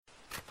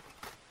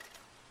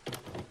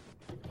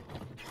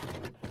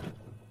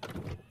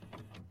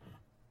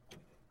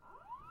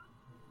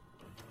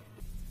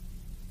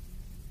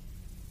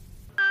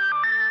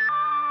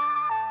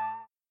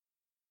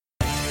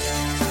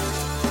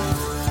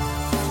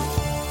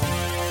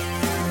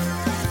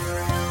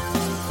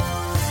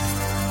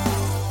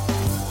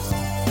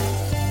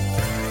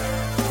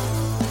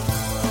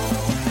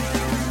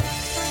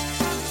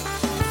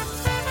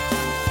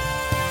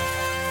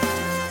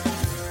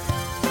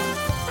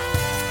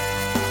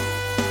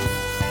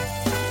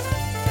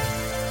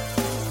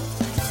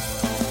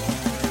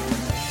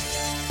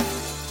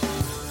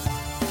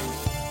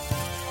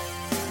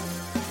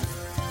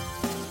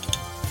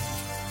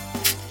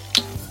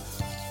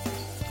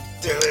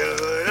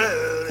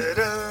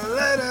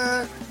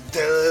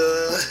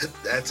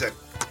That's a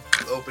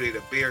opening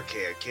a beer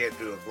can. Can't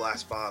do a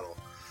glass bottle.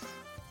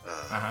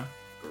 It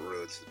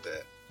ruins the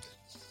bit.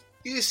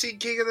 You seen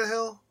King of the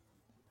Hill?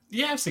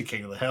 Yeah, I've seen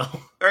King of the Hill.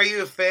 Are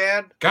you a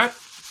fan? God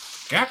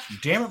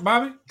damn it,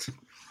 Bobby.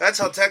 That's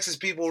how Texas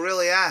people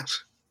really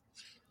act.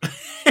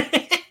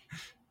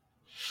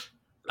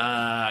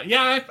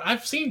 Yeah,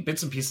 I've seen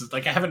bits and pieces.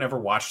 Like, I haven't ever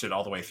watched it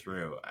all the way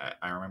through.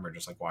 I remember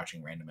just like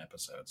watching random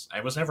episodes.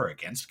 I was never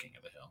against King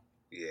of the Hill.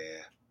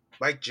 Yeah.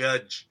 Mike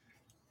Judge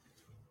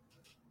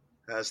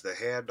has the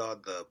hand on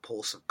the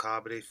pulse of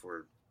comedy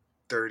for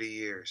 30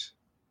 years.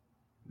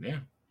 Yeah.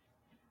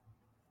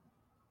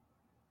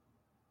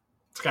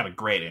 It's got a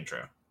great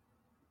intro.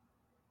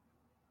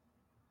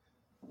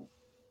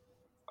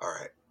 All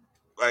right.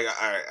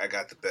 I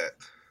got the bit.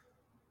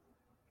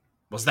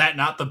 Was that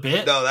not the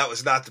bit? No, that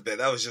was not the bit.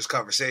 That was just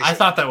conversation. I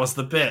thought that was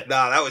the bit.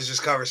 No, that was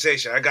just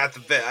conversation. I got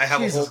the bit. I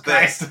have Jesus a whole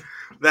Christ. bit.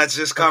 That's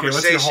just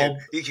conversation.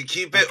 You can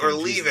keep it or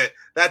leave it.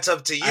 That's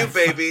up to you,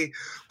 baby.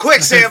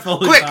 Quick, Sam.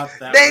 Quick.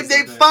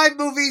 Name 5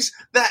 movies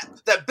that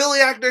Billy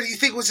Eichner you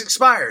think was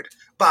inspired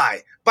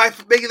by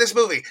making this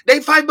movie.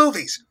 Name 5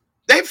 movies.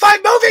 Name 5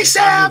 movies,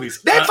 Sam. Name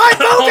 5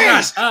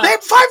 movies. Name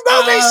 5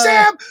 movies,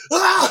 Sam.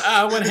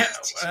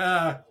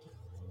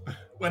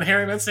 When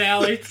Harry Met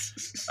Sally.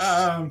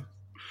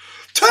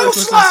 Too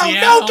slow.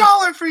 No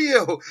dollar for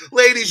you,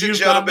 ladies and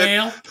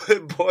gentlemen,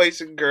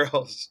 boys and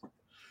girls.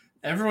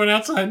 Everyone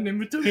else hiding in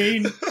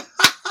between.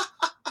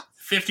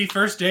 50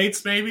 First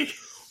Dates, maybe.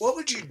 What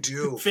would you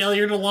do?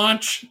 Failure to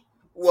launch.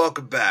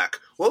 Welcome back.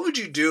 What would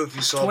you do if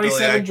you saw Billy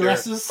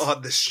Eichner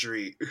on the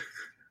street?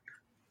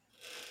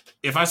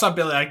 If I saw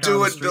Billy Eichner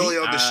doing Billy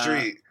on the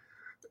street,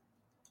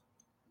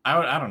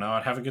 I don't know.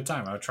 I'd have a good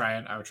time. I would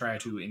try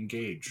to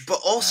engage. But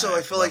also,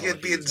 I feel like it'd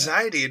be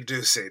anxiety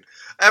inducing.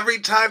 every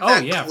time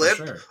that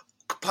clip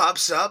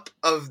pops up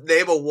of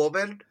Name a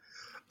Woman,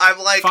 I'm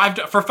like...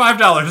 For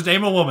 $5,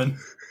 name a woman.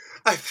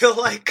 I feel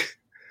like...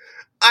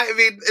 I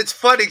mean, it's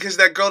funny because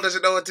that girl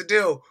doesn't know what to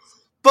do.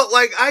 But,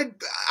 like, I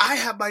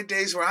have my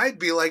days where I'd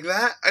be like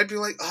that. I'd be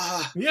like, a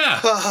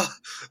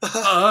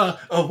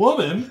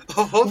woman?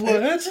 A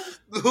woman?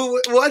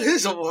 What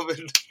is a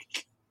woman?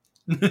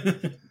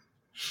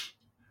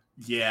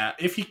 Yeah,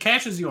 if he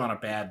catches you on a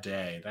bad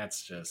day,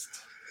 that's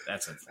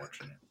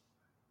unfortunate.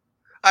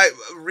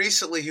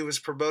 Recently he was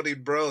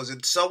promoting Bros,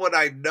 and someone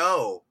I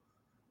know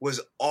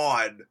was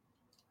on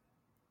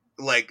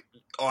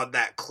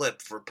that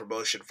clip for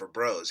promotion for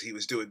Bros. He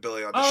was doing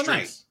Billy on the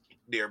Street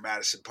near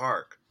Madison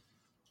Park.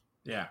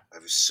 Yeah. I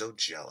was so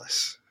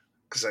jealous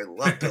because I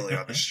love Billy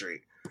on the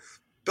Street.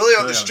 Billy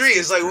on the Street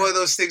is like one of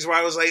those things where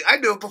I was like, I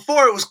knew it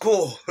before it was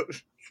cool.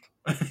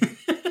 I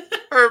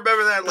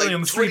remember that Billy on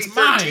the 2013.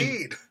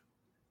 Mine.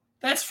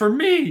 That's for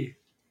me.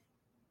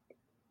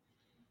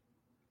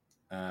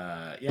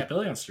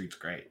 Billy on the Street's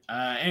great.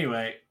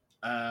 Anyway,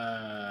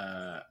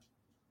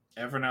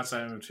 everyone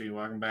outside of between,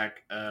 welcome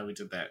back. We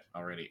did that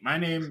already. My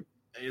name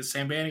is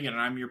Sam Bannigan,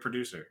 and I'm your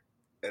producer.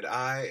 And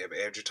I am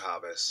Andrew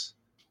Thomas.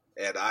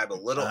 And I'm a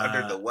little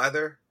under the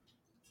weather.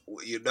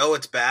 You know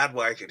it's bad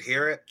when I can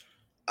hear it.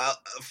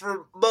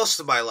 For most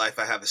of my life,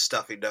 I have a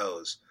stuffy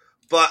nose.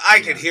 But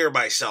I can hear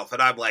myself,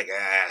 and I'm like,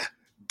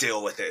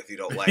 deal with it if you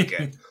don't like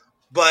it.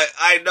 But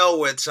I know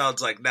what it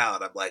sounds like now,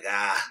 and I'm like,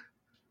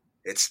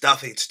 it's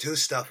stuffy. It's too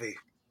stuffy.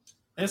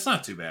 It's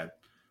not too bad.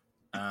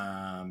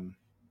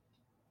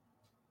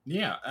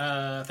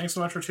 Thanks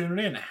so much for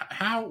tuning in.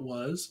 How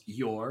was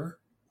your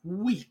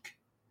week,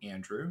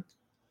 Andrew?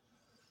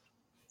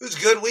 It was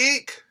a good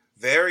week.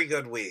 Very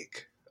good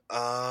week.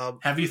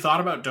 Have you thought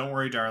about Don't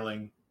Worry,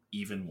 Darling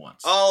even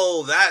once?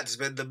 Oh, that's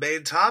been the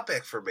main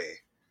topic for me.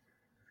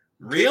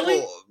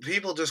 Really?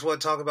 People just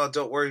want to talk about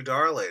Don't Worry,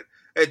 Darling.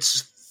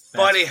 It's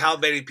funny how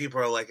many people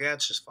are like,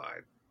 it's just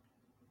fine.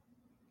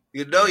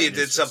 You know you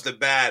did something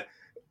bad.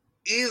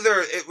 Either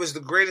it was the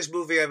greatest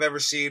movie I've ever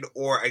seen,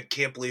 or I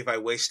can't believe I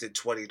wasted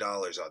 $20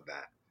 on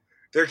that.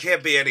 There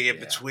can't be any in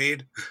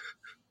between.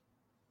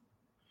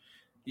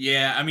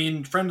 Yeah, I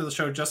mean, friend of the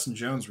show, Justin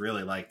Jones,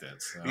 really liked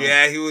it. So.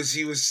 Yeah, he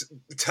was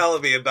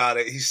telling me about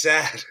it. He's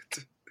sad.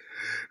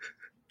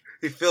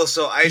 He feels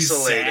so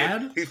isolated. He's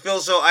sad? He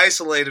feels so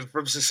isolated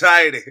from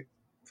society.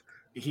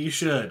 He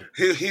should.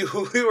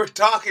 We were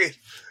talking,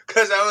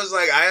 because I was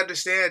like, I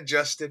understand,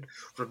 Justin.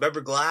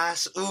 Remember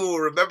Glass? Ooh,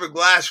 remember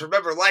Glass.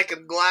 Remember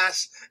liking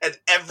Glass? And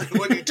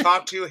everyone you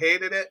talked to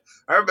hated it?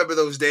 I remember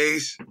those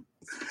days.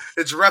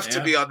 It's rough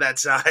to be on that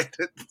side.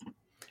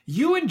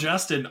 You and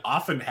Justin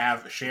often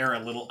share a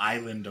little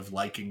island of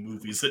liking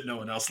movies that no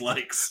one else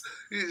likes.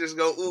 You just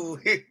go, ooh.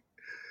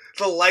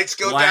 The lights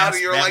go down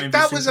and you're Batman like,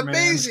 that was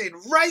amazing.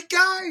 Right,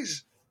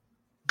 guys?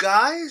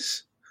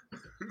 Guys?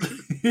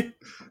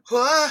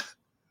 What?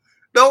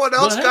 No one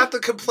else got the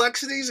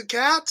complexities of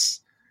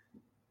cats?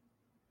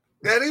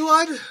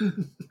 Anyone?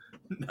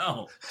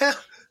 No. Am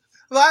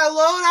I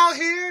alone out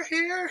here?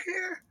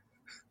 Here?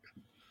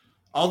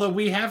 Although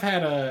we have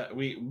had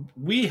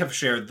we have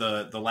shared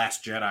the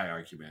Last Jedi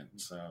argument,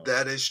 so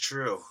that is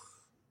true.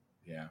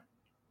 Yeah.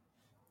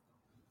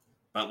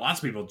 But lots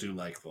of people do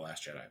like The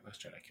Last Jedi.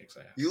 Last Jedi kicks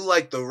ass. You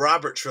like the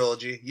Robert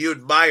trilogy. You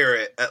admire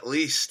it, at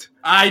least.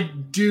 I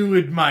do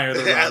admire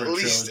the Robert At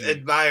least trilogy.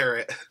 admire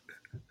it.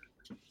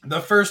 The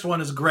first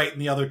one is great,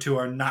 and the other two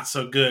are not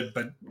so good,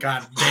 but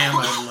god damn,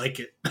 I like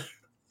it.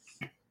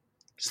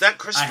 Is that I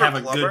Christopher have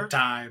a Plummer? good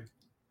time.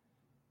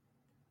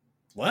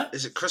 What?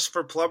 Is it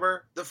Christopher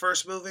Plummer, the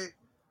first movie?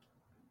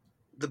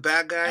 The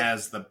bad guy?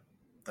 As the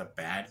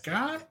bad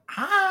guy?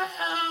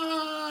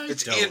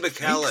 It's don't Ian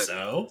McKellen. think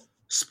so.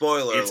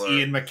 Spoiler It's alert.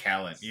 Ian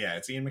McKellen. Yeah,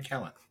 it's Ian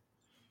McKellen.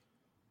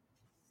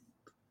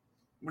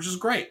 Which is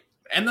great.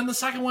 And then the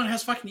second one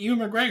has fucking Ewan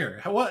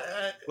McGregor. What?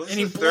 What's And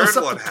he the blows third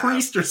up one the have?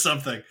 priest or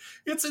something.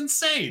 It's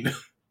insane.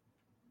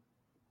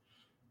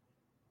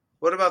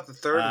 What about the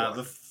third one?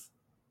 The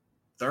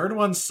third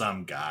one's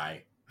some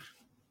guy.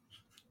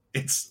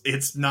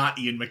 It's not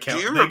Ian McKellen. Do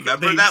you remember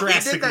they that? We did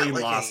drastically that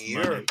like lost a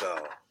year money.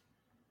 ago.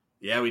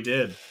 Yeah, we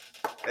did.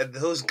 And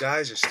those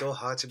guys are still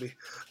hot to me.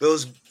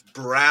 Those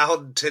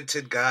brown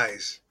tinted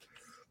guys.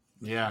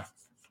 Yeah.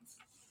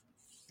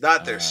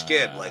 Not their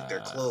skin, like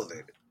their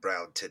clothing.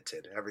 Brown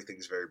tinted.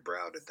 Everything's very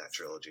brown in that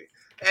trilogy.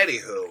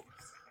 Anywho,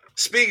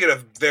 speaking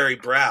of very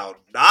brown,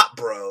 not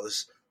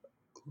Bros,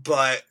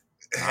 but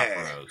Not hey,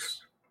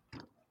 Bros.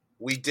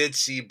 we did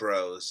see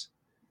Bros.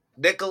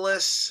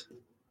 Nicholas,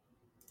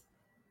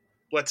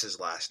 what's his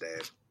last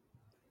name?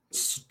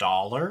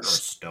 Stoller or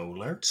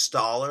Stoller?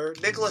 Stoller?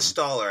 Nicholas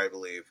Stoller, I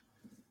believe.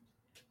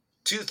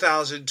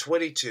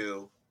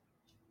 2022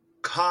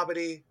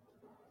 comedy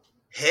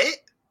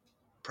hit?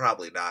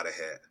 Probably not a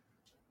hit.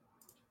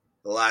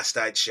 The last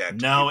I checked,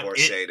 No, people were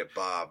saying it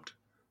bombed.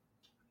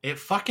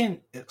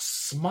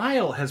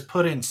 Smile has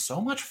put in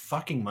so much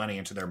fucking money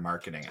into their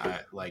marketing.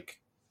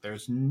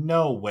 There's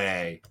no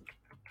way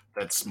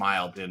that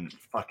Smile didn't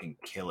fucking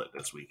kill it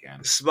this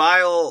weekend.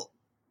 Smile,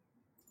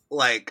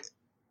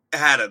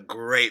 had a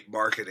great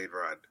marketing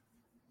run.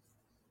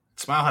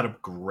 Smile had a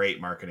great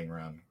marketing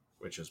run,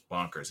 which is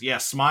bonkers. Yeah,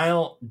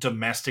 Smile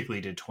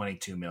domestically did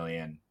 22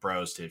 million.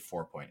 Bros did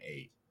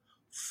 4.8.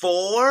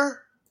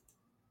 4?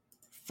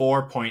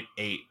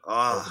 4.8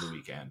 Oh, over the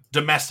weekend.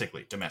 Domestic.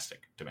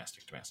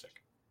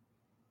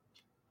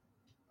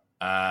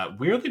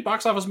 Weirdly,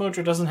 Box Office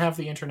Mojo doesn't have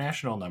the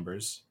international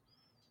numbers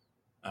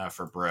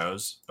for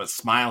Bros, but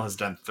Smile has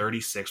done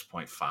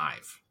 36.5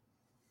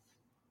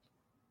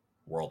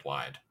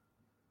 worldwide.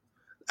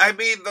 I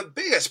mean, the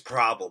biggest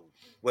problem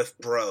with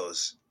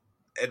Bros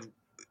and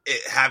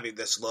it having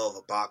this low of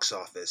a box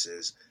office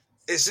is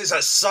this is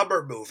a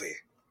summer movie.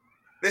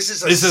 This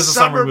is a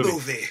summer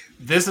movie.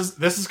 This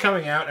is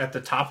coming out at the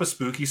top of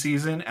spooky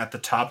season, at the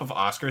top of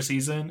Oscar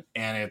season,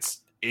 and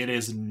it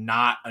is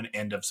not an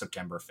end of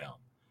September film.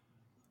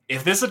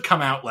 If this had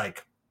come out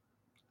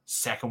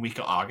second week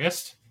of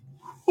August,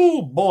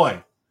 oh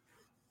boy,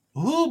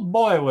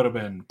 would have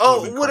been.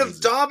 It would have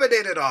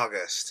dominated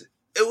August.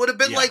 It would have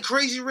been like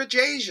Crazy Rich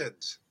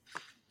Asians.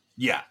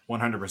 Yeah,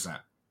 100%.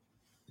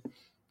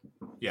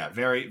 Yeah,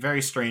 very,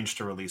 very strange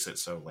to release it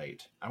so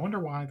late. I wonder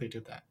why they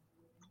did that.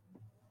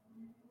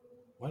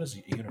 What has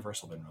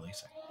Universal been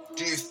releasing?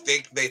 Do you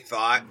think they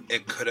thought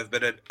it could have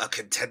been a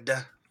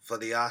contender for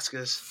the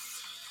Oscars?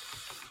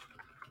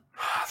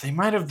 They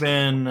might have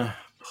been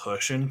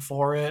pushing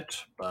for it,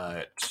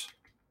 but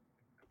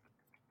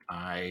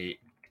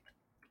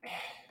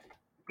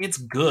it's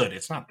good.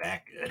 It's not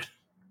that good.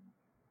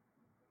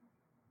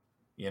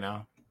 You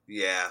know?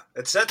 Yeah.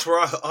 And since we're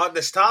on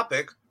this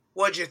topic,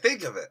 what'd you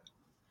think of it?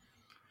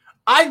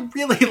 I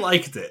really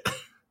liked it.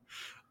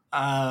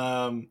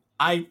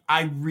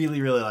 I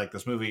really, really like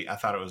this movie. I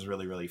thought it was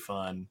really, really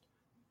fun.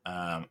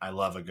 I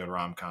love a good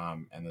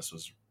rom-com, and this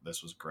was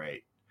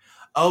great.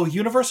 Oh,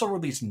 Universal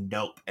released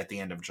Nope at the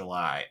end of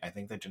July. I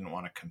think they didn't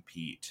want to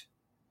compete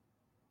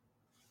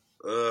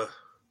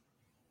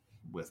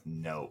with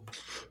Nope.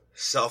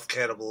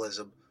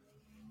 Self-cannibalism.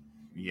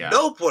 Yeah.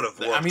 Nope would have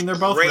worked. I mean, they're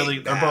both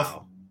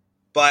both.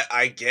 But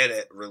I get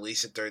it.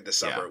 Release it during the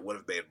summer. It would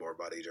have made more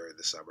money during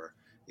the summer.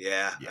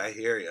 Yeah. I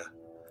hear you.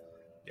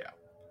 Yeah.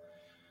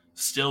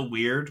 Still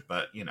weird,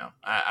 but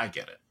I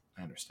get it.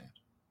 I understand.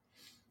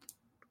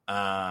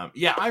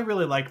 I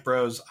really liked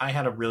Bros. I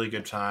had a really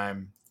good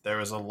time. There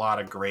was a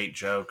lot of great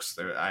jokes.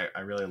 I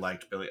really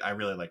liked Billy. I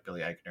really liked Billy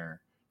Eichner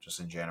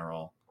just in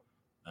general.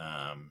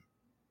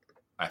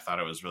 I thought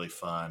it was really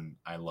fun.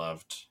 I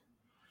loved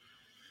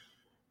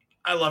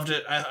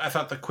it. I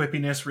thought the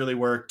quippiness really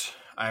worked.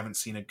 I haven't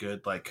seen a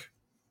good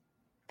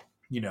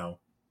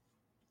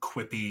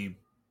quippy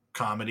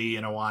comedy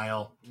in a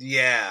while.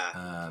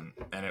 Yeah.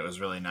 And it was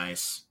really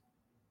nice.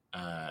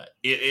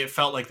 It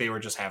felt like they were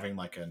just having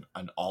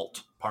an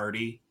alt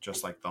party,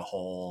 just the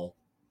whole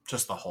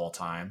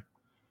time.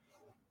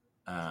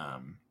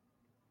 And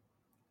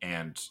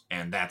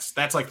that's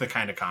the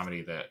kind of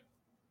comedy that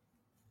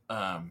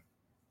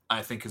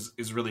I think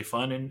is really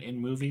fun in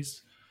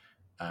movies.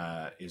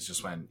 Is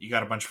just when you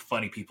got a bunch of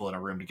funny people in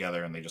a room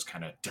together and they just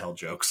kind of tell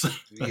jokes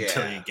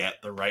until you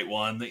get the right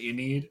one that you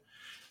need.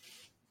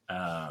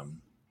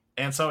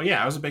 And so,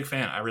 I was a big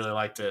fan. I really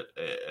liked it.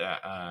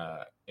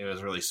 It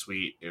was really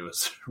sweet. It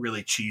was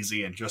really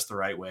cheesy in just the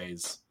right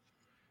ways.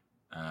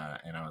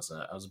 and I was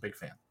a big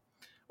fan.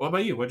 What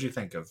about you? What did you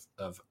think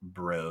of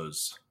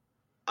Bros?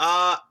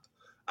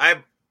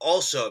 I'm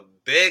also a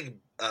big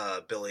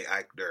Billy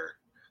Eichner.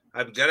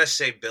 I'm gonna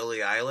say Billie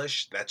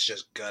Eilish. That's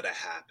just gonna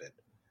happen.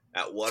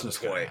 At one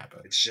point,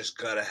 it's just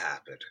gonna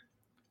happen.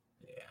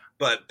 Yeah.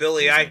 But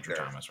Billy Eichner. Andrew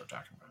Thomas we're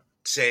talking about.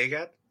 Say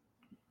again?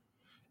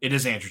 It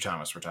is Andrew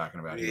Thomas we're talking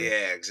about here.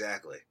 Yeah,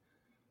 exactly.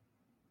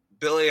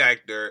 Billy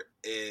Eichner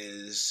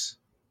is...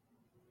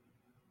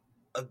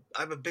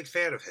 I'm a big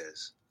fan of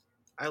his.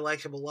 I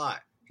like him a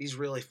lot. He's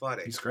really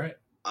funny. He's great.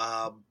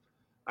 I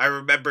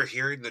remember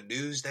hearing the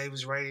news that he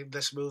was writing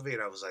this movie,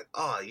 and I was like,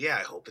 oh, yeah,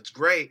 I hope it's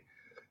great.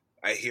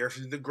 I hear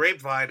through the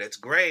grapevine it's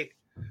great.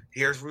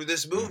 Hear through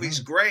this movie's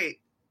great.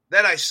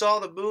 Then I saw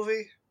the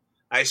movie.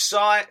 I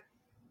saw it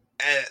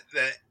at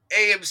the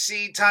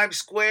AMC Times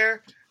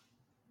Square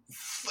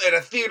in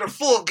a theater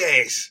full of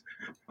gays.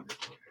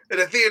 In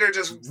a theater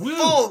just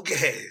full of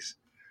gays.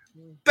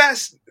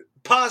 Best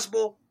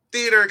possible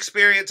theater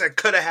experience I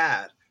could have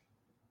had.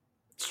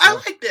 I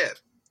liked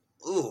it.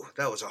 Ooh,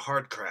 that was a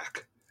hard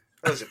crack.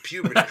 That was a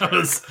puberty crack.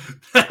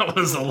 That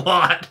was a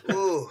lot.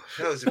 Ooh,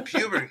 that was a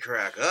puberty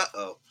crack.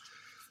 Uh-oh.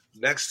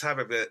 Next time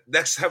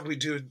we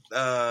do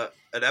an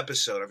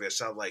episode, I'm gonna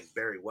sound like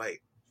Barry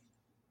White.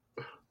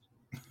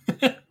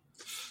 Hello,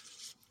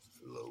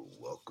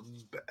 welcome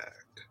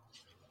back.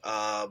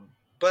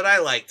 But I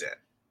liked it.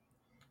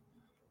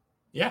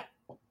 Yeah.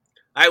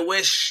 I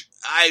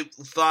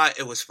thought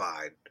it was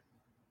fine.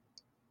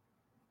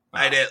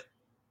 I didn't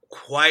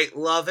quite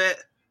love it.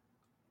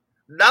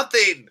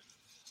 Nothing.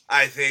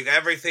 I think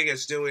everything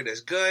it's doing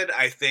is good.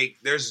 I think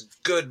there's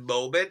good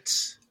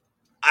moments.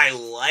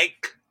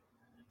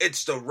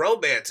 It's the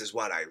romance is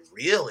what I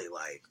really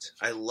liked.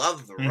 I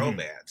love the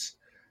romance.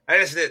 I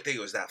just didn't think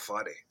it was that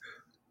funny.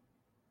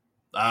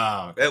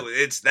 Oh, okay.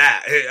 It's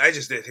that. I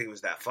just didn't think it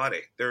was that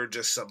funny. There were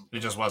just some... It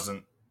just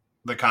wasn't...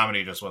 The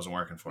comedy just wasn't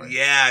working for you.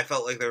 Yeah, I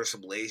felt like there were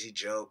some lazy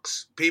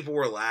jokes. People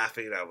were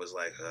laughing. I was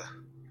like,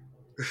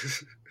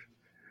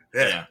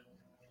 yeah.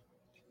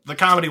 The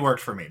comedy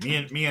worked for me.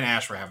 Me and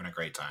Ash were having a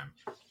great time.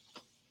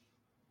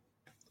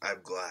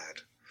 I'm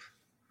glad.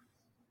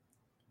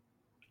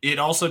 It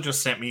also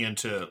just sent me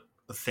into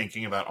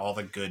thinking about all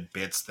the good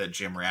bits that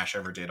Jim Rash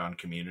ever did on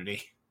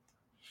Community.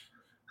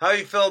 How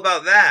you feel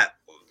about that?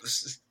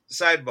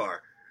 Sidebar.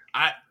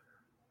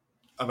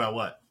 About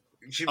what?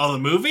 The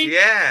movie?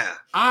 Yeah.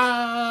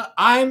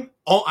 I'm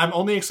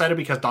only excited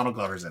because Donald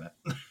Glover's in it.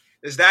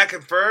 Is that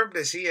confirmed?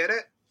 Is he in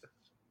it?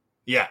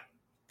 Yeah.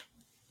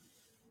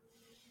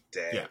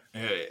 Damn.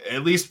 Yeah.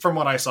 At least from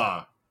what I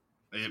saw.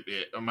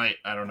 It might,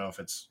 I don't know if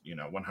it's,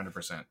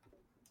 100%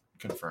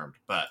 confirmed,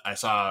 but I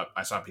saw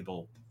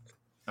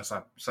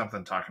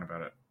something talking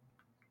about it.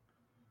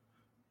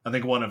 I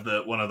think one of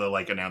the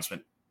like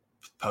announcement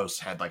posts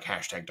had like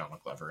hashtag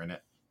Donald Glover in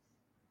it.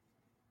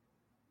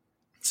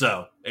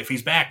 So if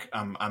he's back,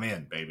 I'm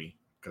in, baby,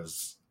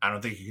 because I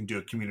don't think you can do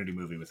a Community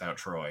movie without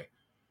Troy.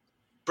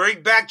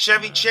 Bring back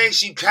Chevy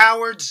Chase, you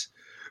cowards!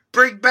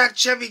 Bring back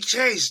Chevy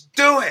Chase!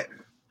 Do it!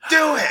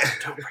 Do it!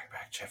 Don't bring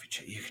back Chevy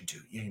Chase.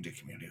 You can do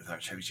Community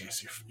without Chevy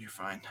Chase. You're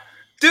fine.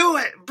 Do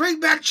it! Bring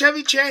back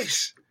Chevy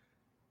Chase!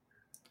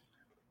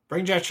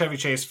 Bring back Chevy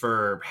Chase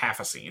for half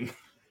a scene.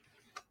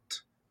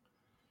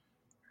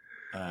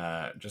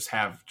 Just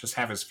have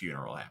his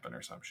funeral happen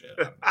or some shit.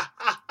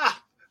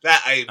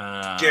 That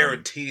I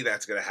guarantee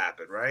that's gonna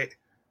happen, right?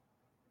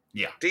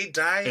 Yeah. Did he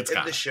die in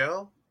the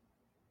show?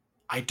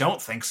 I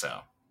don't think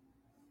so.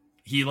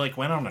 He went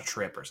on a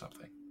trip or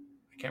something.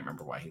 I can't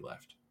remember why he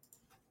left.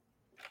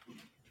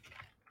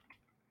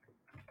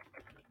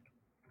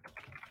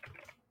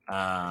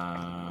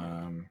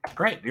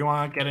 Great. You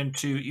want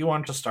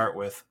to start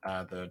with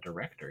the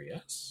director,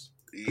 yes?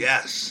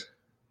 Yes.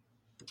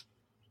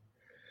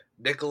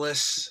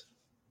 Nicholas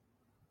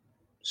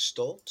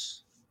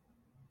Stoltz?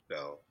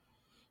 No.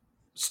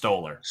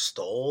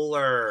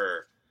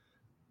 Stoller.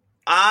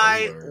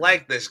 I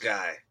like this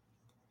guy.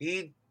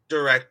 He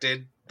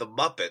directed The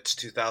Muppets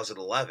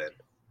 2011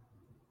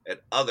 and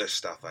other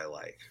stuff I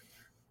like.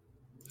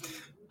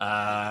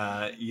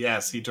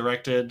 Yes, he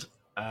directed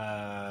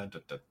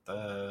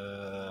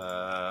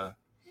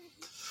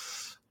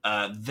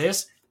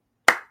this.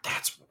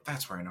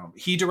 That's where I know him.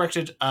 He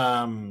directed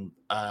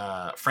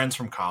Friends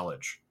from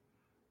College.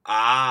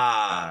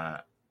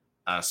 A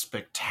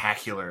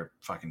spectacular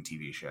fucking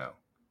TV show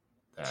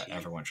that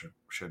everyone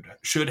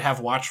should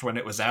have watched when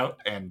it was out,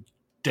 and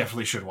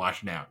definitely should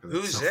watch now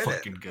because it's so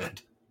fucking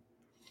good.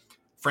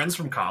 Friends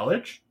from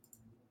College?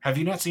 Have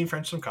you not seen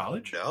Friends from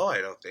College? No,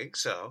 I don't think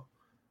so.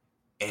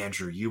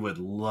 Andrew, you would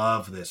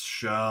love this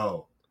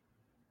show.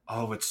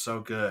 Oh, it's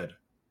so good.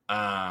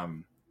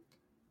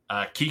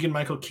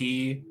 Keegan-Michael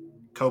Key,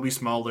 Kobe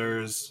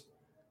Smulders,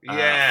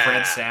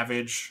 Fred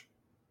Savage,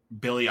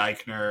 Billy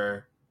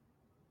Eichner,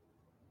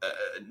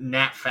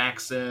 Nat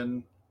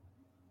Faxon,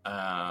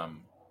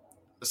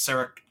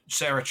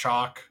 Sarah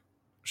Chalk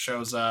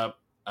shows up.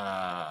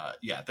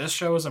 This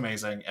show is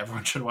amazing.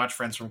 Everyone should watch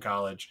Friends from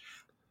College.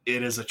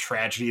 It is a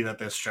tragedy that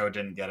this show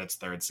didn't get its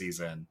third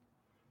season.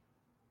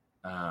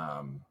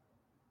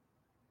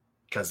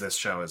 because this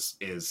show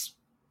is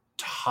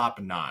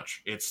top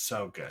notch. It's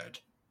so good.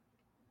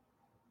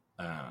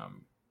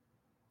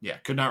 Yeah,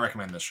 could not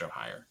recommend this show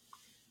higher.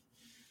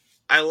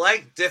 I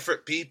like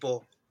Different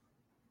People.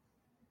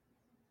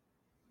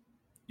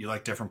 You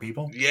like Different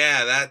People?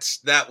 Yeah,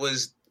 that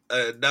was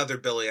another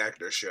Billy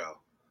Eichner show.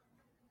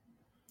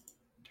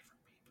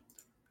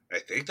 I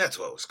think that's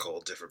what it was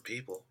called, Different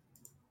People.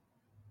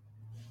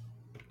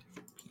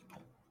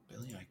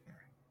 Billy Eichner,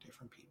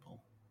 Different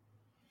People.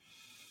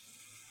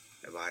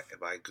 Am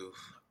I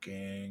goof?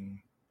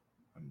 I'm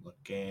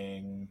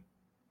looking.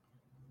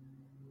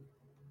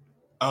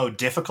 Oh,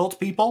 Difficult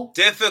People?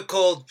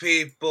 Difficult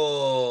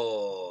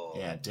People.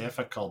 Yeah,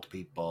 Difficult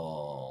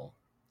People.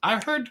 I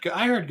heard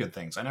good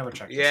things. I never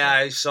checked. Yeah,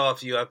 I saw a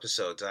few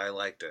episodes. I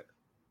liked it.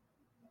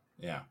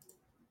 Yeah.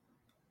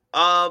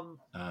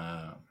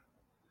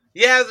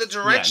 Yeah, the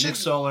direction. Yeah, Nick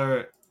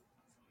Stoller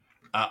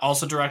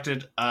also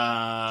directed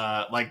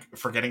like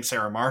Forgetting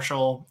Sarah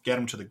Marshall, Get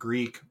Him to the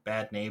Greek,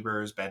 Bad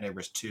Neighbors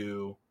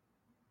 2.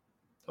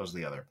 Those are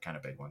the other kind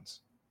of big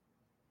ones.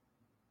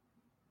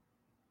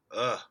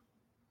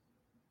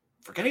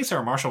 Forgetting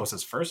Sarah Marshall was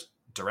his first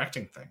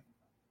directing thing.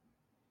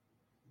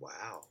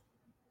 Wow.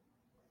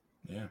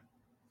 Yeah.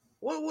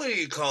 What do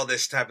you call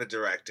this type of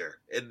director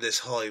in this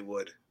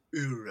Hollywood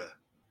era?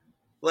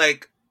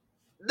 Like,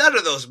 none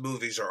of those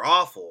movies are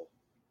awful,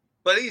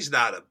 but he's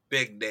not a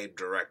big name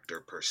director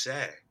per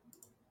se.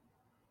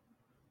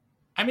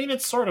 I mean,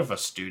 it's sort of a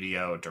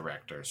studio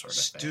director sort of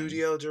thing.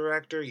 Studio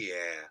director,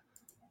 yeah.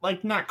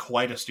 Like, not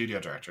quite a studio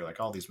director. Like,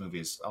 a lot of these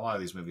movies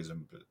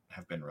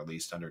have been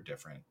released under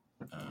different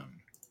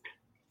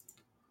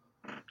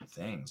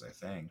things, I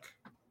think.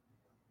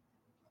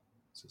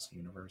 Is this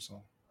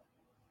Universal?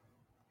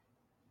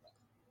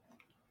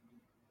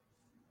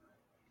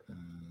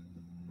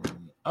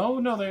 Oh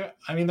no, they're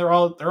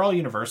all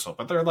Universal,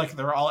 but they're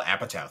all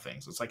Apatow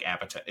things. It's like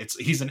Apatow.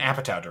 He's an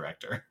Apatow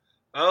director.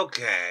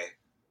 Okay.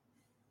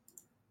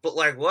 But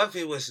like, what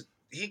if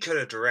he could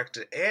have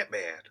directed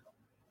Ant-Man?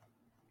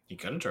 He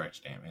could have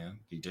directed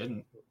Ant-Man. He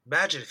didn't.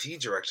 Imagine if he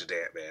directed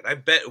Ant-Man. I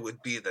bet it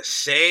would be the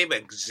same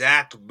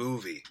exact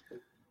movie.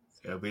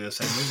 It would be the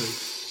same movie.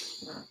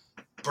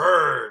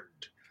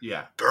 Burned.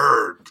 Yeah.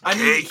 Burned. I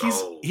mean,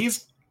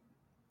 he's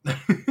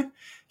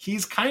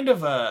he's kind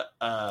of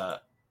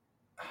a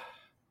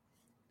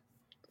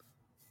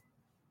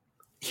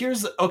Here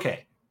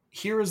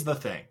is the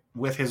thing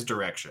with his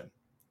direction.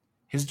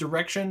 His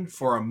direction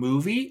for a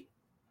movie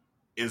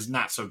is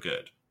not so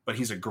good, but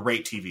he's a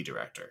great TV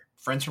director.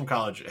 Friends from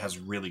College has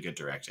really good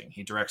directing.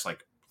 He directs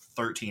like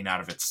 13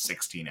 out of its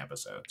 16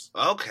 episodes.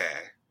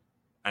 Okay.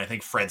 And I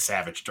think Fred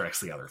Savage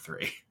directs the other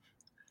 3.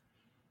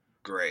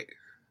 Great.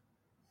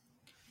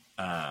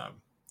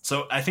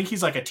 So I think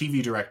he's like a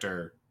TV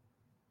director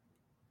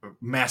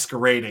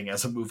masquerading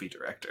as a movie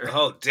director.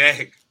 Oh,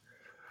 dang.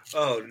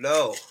 Oh,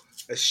 no.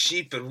 A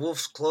sheep in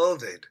wolf's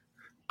clothing.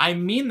 I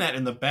mean that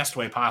in the best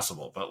way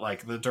possible, but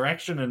like the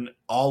direction in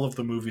all of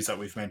the movies that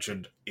we've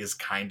mentioned is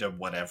kind of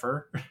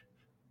whatever.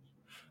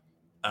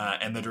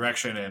 And the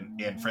direction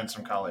in Friends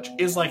from College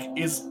is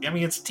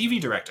it's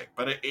TV directing,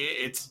 but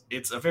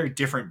it's a very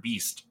different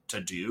beast to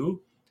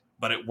do,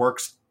 but it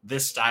works.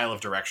 This style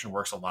of direction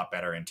works a lot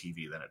better in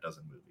TV than it does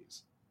in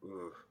movies.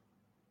 Ooh.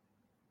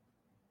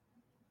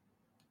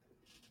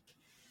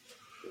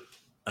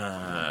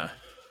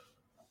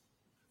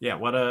 Yeah.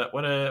 What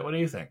do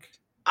you think?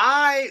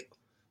 I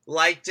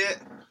liked it.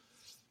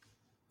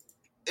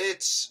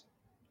 It's,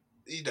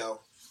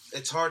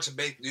 it's hard to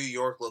make New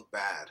York look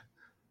bad.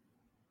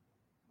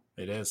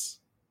 It is.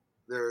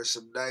 There are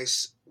some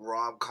nice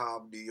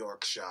rom-com New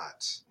York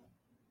shots.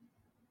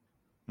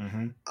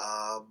 Mm-hmm.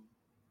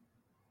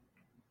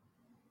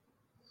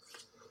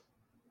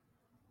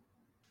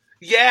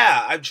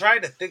 Yeah, I'm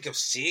trying to think of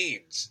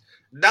scenes.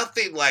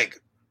 Nothing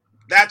like,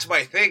 that's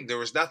my thing. There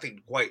was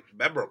nothing quite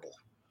memorable.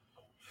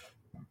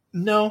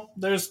 No,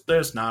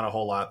 there's not a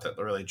whole lot that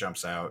really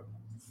jumps out.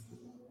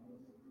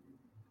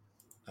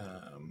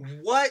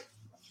 What?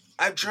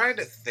 I'm trying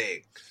to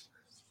think.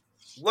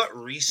 What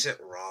recent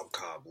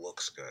rom-com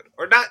looks good?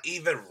 Or not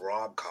even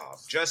rom-com.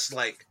 Just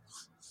like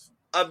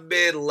a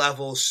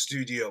mid-level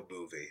studio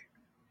movie.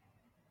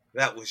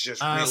 That was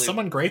just really...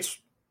 Someone Great.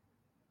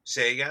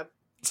 Say again?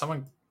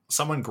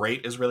 Someone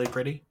Great is really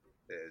pretty.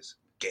 Is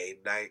Game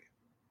Night.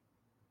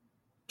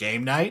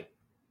 Game Night?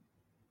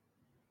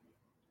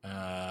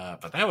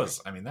 But that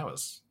was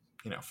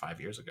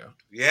 5 years ago.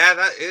 Yeah,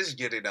 that is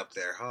getting up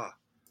there, huh?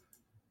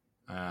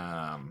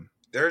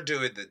 They're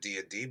doing the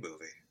D&D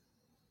movie.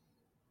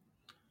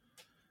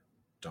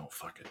 Don't.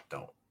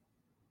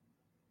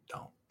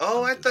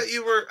 Oh, I thought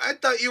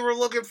you were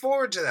looking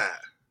forward to that.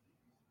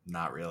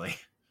 Not really.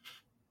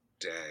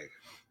 Dang.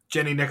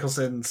 Jenny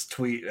Nicholson's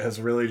tweet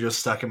has really just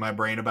stuck in my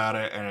brain about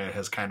it, and it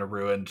has kind of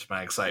ruined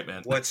my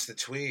excitement. What's the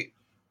tweet?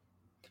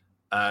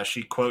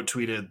 She quote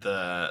tweeted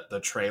the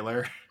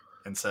trailer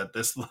and said,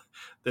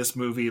 "This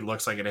movie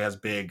looks like it has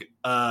big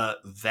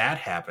that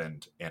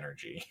happened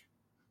energy."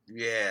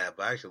 Yeah,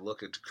 but I could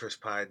look at Chris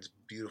Pine's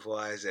beautiful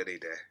eyes any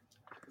day.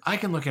 I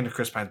can look into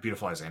Chris Pine's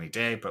Beautiful Eyes any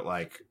day, but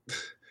like,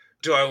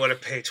 do I want to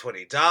pay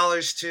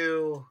 $20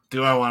 to?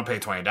 Do I want to pay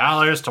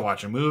 $20 to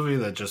watch a movie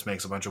that just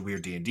makes a bunch of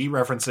weird D&D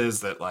references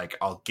that like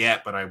I'll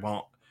get, but I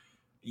won't?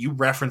 You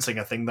referencing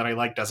a thing that I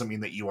like doesn't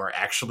mean that you are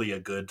actually a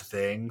good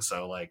thing.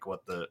 So like,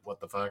 what the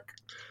fuck?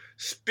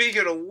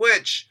 Speaking of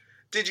which,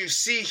 did you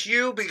see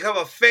Hugh become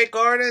a fake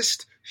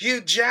artist?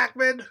 Hugh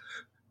Jackman?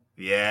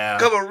 Yeah.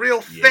 Become a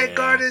real fake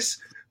artist?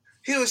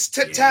 He was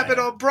tapping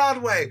on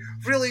Broadway,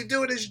 really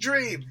doing his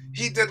dream.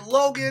 He did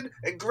Logan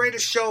and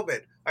Greatest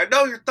Showman. I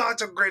know your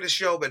thoughts on Greatest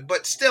Showman,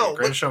 but still.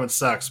 Greatest Showman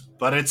sucks,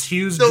 but it's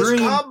Hugh's those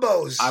dream.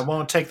 Combos. I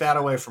won't take that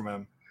away from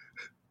him.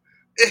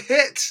 It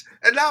hits,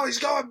 and now he's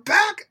going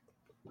back.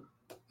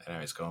 And now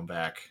he's going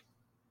back.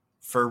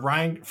 For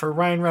Ryan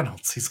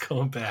Reynolds, he's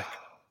going back.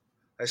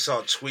 I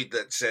saw a tweet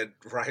that said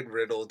Ryan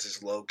Reynolds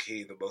is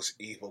low-key the most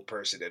evil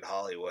person in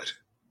Hollywood.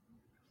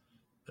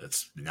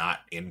 That's not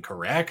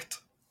incorrect.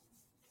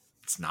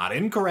 It's not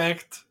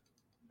incorrect.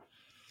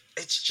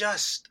 It's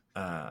just...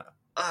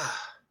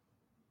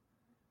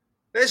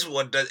 this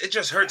one does... It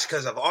just hurts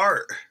because of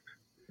art.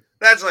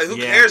 That's like, who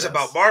cares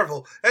about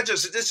Marvel?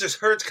 This just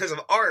hurts because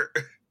of art.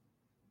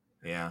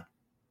 Yeah.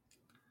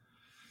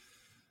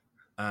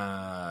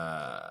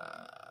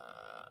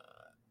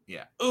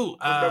 Yeah. Ooh.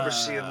 Remember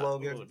seeing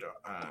Logan?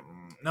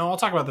 No, I'll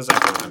talk about this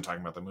after I'm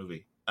talking about the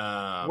movie.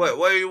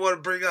 What do you want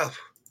to bring up?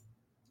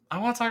 I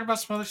want to talk about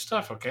some other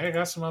stuff. Okay, I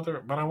got some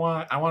other, but I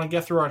want to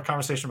get through our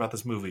conversation about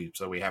this movie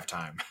so we have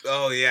time.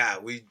 Oh yeah,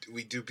 we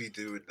do be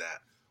doing that.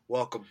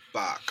 Welcome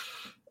back.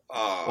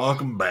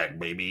 Welcome back,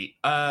 baby.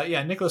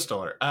 Yeah, Nicholas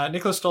Stoller.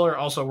 Nicholas Stoller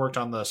also worked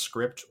on the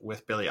script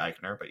with Billy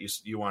Eichner, but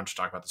you wanted to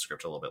talk about the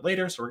script a little bit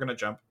later, so we're gonna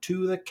jump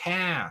to the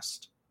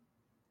cast.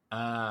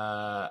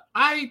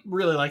 I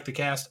really like the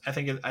cast. I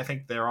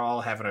think they're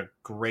all having a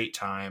great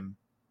time.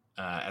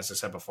 As I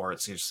said before, it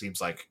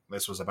seems like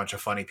this was a bunch of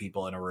funny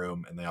people in a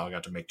room, and they all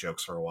got to make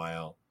jokes for a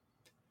while,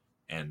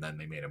 and then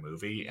they made a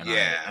movie. And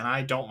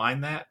I don't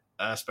mind that,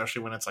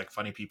 especially when it's like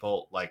funny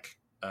people. Like,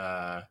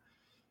 T.S.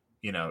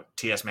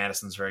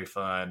 Madison's very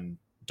fun.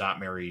 Dot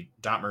Marie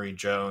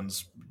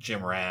Jones,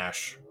 Jim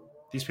Rash.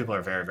 These people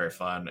are very, very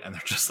fun, and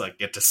they're just like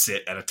get to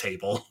sit at a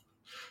table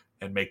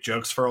and make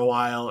jokes for a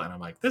while. And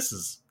I'm like, this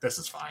is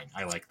fine.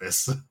 I like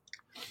this.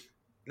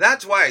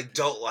 That's why I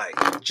don't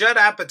like Judd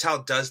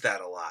Apatow does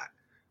that a lot.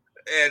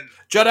 And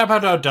Judd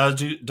Apatow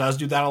does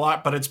do that a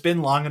lot, but it's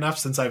been long enough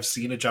since I've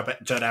seen a Judd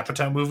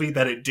Apatow movie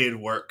that it did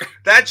work.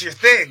 That's your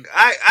thing.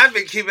 I've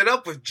been keeping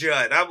up with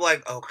Judd. I'm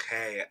like,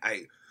 okay,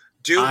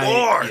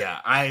 more. Yeah,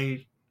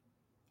 I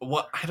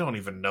don't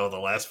even know the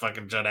last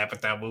fucking Judd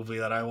Apatow movie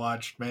that I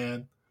watched,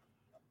 man.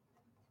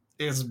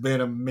 It's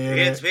been a minute.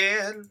 It's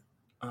been.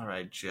 All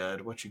right,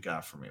 Judd, what you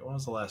got for me? What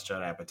was the last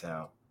Judd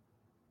Apatow?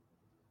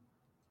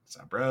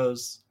 Saw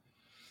Bros.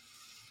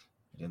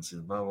 I didn't see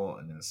The Bubble.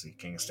 I didn't see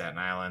King of Staten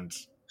Island.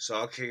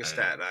 Saw King of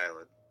Staten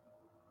Island.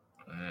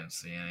 I didn't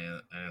see any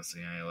of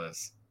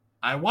this.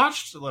 I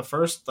watched the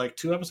first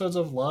 2 episodes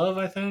of Love,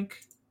 I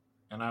think,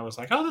 and I was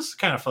like, "Oh, this is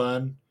kind of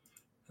fun." And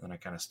then I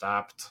kind of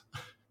stopped.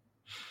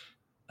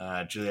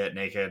 Juliet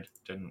Naked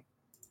didn't.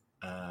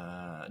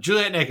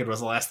 Juliet Naked was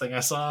the last thing I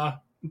saw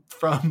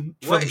from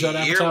Judd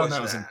Apatow, and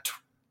that was in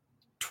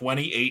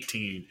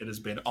 2018. It has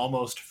been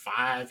almost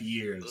 5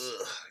 years.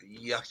 Ugh,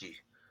 yucky.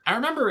 I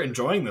remember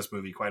enjoying this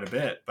movie quite a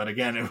bit, but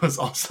again, it was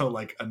also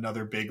like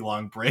another big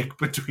long break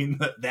between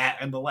that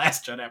and the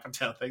last Judd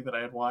Apatow thing that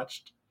I had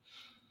watched.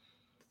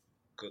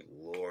 Good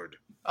Lord.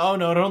 Oh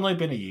no, it had only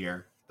been a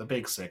year. The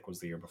Big Sick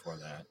was the year before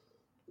that.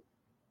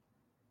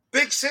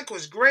 Big Sick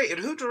was great, and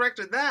who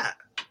directed that?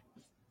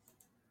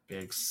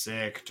 Big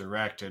Sick,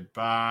 directed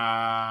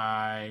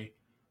by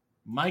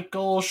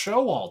Michael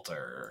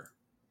Showalter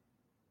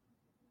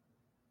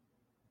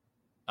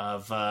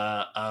of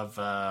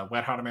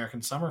Wet Hot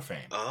American Summer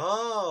fame.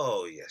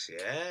 Oh, yes.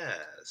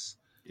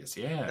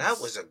 That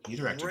was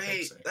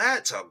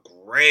that's a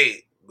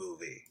great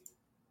movie.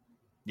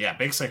 Yeah,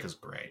 Big Sick is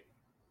great.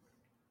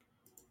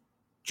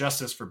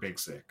 Justice for Big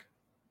Sick.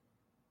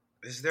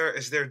 Is there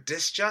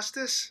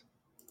disjustice?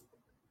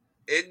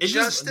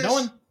 Injustice? No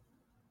one.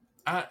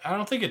 I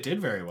don't think it did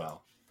very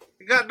well.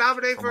 It got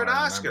nominated for an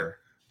Oscar.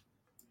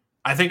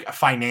 I think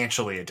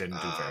financially it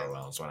didn't do very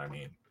well, is what I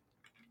mean.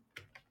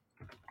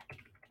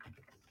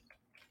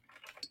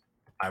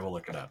 I will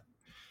look it up.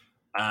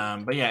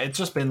 But yeah, it's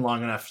just been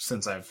long enough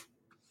since I've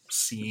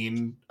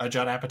seen a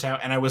Judd Apatow,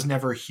 and I was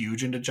never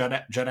huge into Judd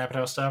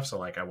Apatow stuff,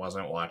 so I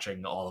wasn't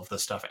watching all of the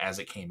stuff as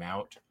it came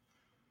out.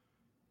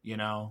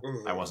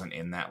 Mm-hmm. I wasn't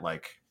in that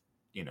late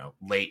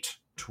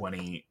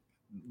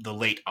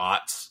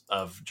aughts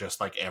of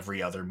just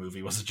every other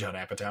movie was a Judd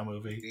Apatow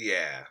movie.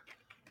 Yeah.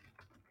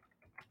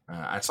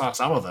 I saw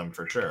some of them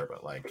for sure,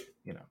 but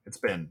it's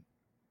been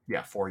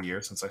 4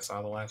 years since I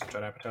saw the last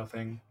Judd Apatow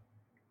thing.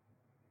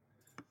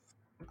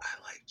 I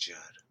like Judd.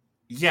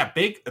 Yeah,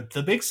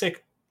 the Big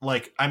Sick,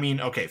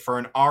 okay, for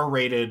an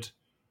R-rated,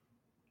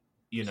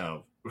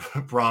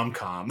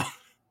 rom-com,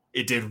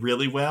 it did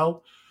really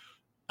well.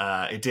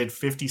 It did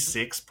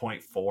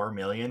 $56.4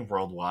 million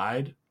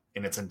worldwide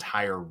in its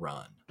entire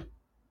run.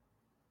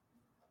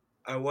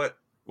 I want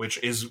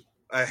which is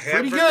a pretty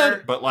hamburger.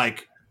 good, but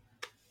like,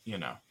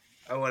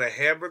 I want a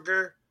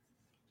hamburger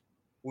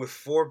with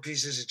 4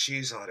 pieces of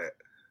cheese on it.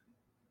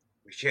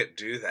 We can't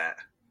do that.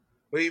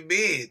 What do you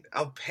mean?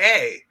 I'll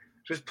pay.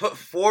 Just put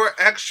 4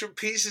 extra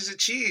pieces of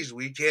cheese.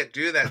 We can't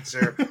do that,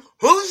 sir.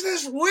 Who's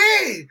this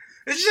we?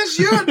 It's just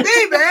you and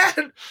me,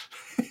 man.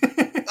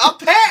 I'll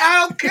pay.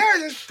 I don't care.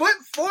 Just put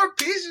 4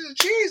 pieces of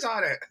cheese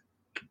on it.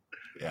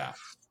 Yeah.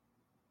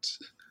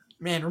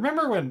 Man,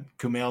 remember when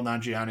Kumail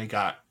Nanjiani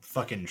got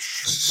fucking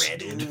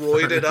shredded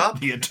Roided up?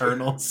 The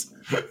Eternals?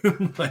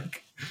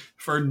 Like,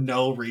 for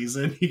no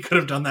reason. He could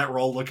have done that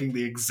role looking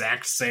the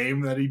exact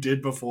same that he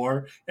did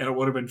before, and it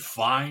would have been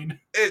fine.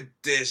 If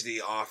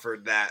Disney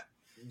offered that,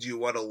 do you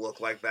want to look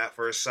like that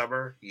for a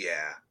summer?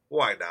 Yeah.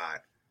 Why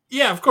not?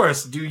 Yeah, of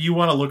course. Do you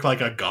want to look like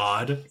a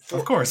god?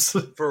 Of course.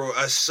 For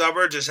a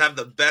summer, just have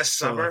the best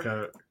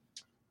summer?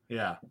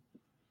 Yeah.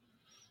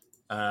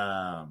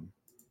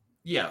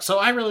 Yeah, so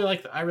I really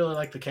like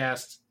the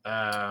cast.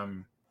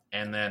 And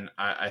then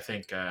I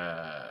think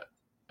our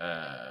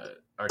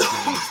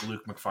teams,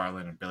 Luke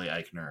McFarlane and Billy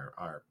Eichner,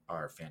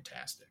 are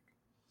fantastic.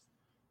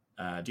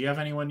 Do you have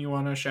anyone you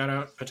want to shout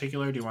out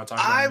particular? Do you want to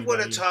talk about anybody? I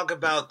want to talk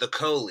about the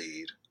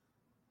co-lead.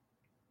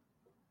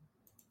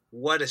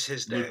 What is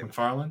his name? Luke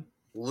McFarlane?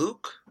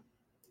 Luke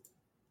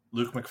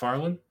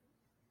McFarlane?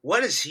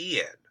 What is he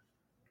in?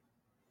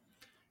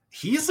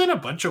 He's in a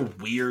bunch of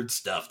weird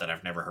stuff that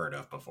I've never heard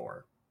of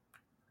before.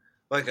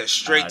 Like a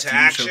straight to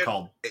action?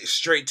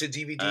 Straight to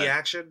DVD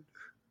action?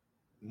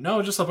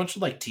 No, just a bunch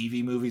of like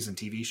TV movies and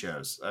TV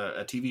shows.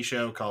 A TV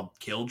show called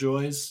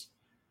Killjoys,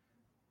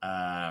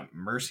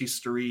 Mercy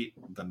Street,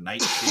 The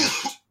Night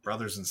Shift,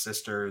 Brothers and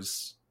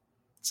Sisters,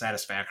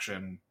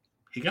 Satisfaction.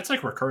 He gets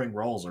like recurring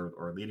roles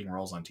or leading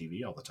roles on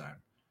TV all the time.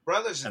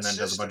 Brothers and then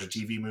Sisters. Does a bunch of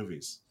TV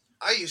movies.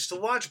 I used to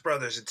watch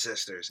Brothers and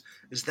Sisters.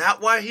 Is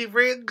that why he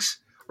rings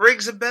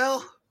a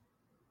bell?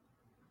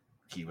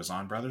 He was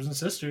on Brothers and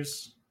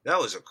Sisters. That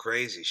was a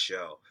crazy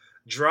show.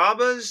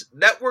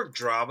 Network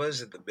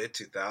dramas in the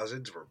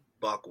mid-2000s were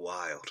buck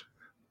wild.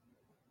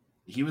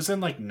 He was in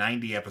like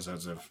 90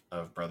 episodes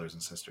of Brothers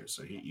and Sisters,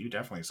 so you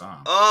definitely saw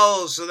him.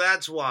 Oh, so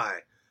that's why.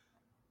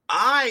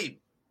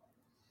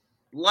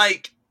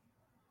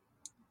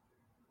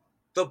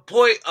 The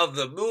point of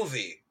the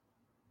movie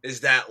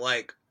is that,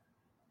 like,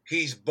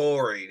 he's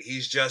boring.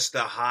 He's just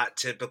a hot,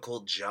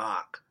 typical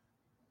jock.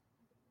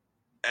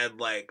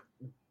 And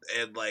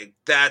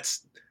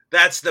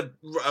that's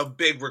a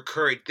big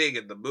recurring thing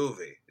in the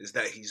movie, is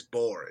that he's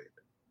boring.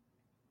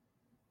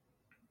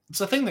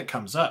 It's a thing that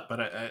comes up, but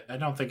I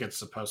don't think it's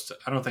supposed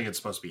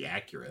to be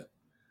accurate.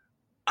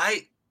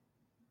 I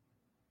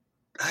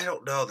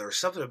don't know. There was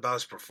something about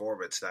his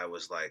performance that I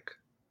was like,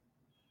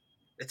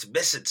 it's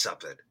missing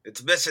something.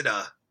 It's missing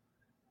a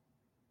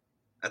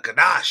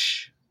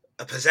ganache,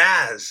 a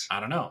pizzazz. I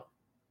don't know.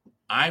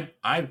 I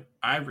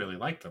really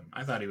liked him.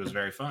 I thought he was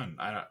very fun.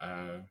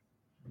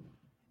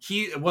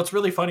 What's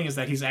really funny is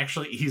that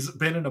he's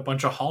been in a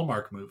bunch of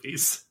Hallmark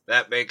movies.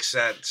 That makes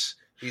sense.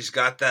 He's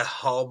got that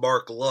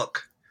Hallmark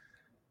look.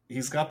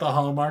 He's got the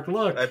Hallmark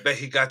look. I bet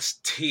he got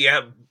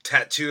TM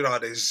tattooed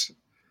on his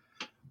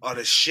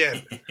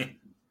shin.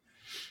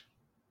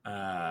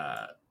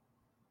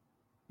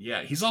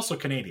 Yeah, he's also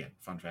Canadian,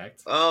 fun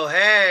fact. Oh,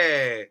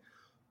 hey.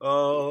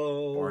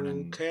 Oh, born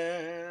in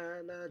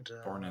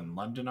Canada. Born in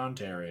London,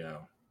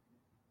 Ontario.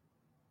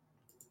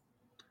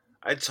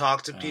 I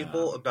talk to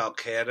people about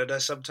Canada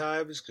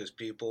sometimes because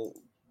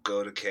people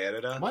go to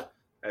Canada. What?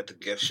 At the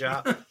gift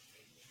shop.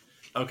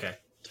 Okay.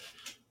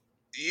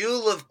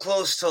 You live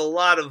close to a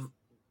lot of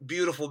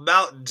beautiful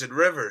mountains and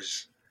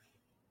rivers.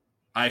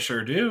 I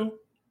sure do.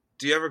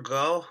 Do you ever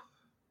go?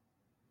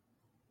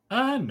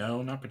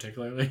 No, not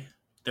particularly.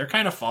 They're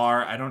kind of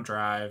far. I don't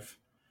drive.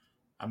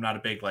 I'm not a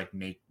big like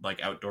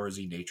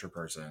outdoorsy nature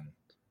person.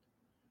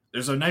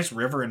 There's a nice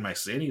river in my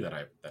city that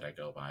I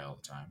go by all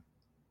the time.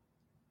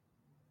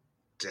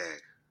 Dang.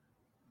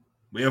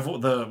 We have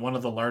one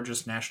of the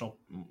largest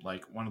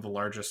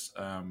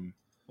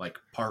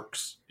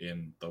parks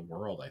in the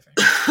world, I think.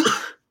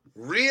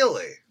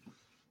 Really?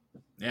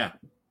 Yeah.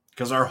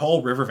 Because our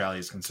whole river valley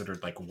is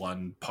considered like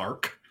one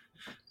park.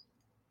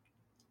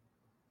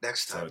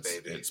 Next time,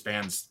 so baby. It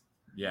spans,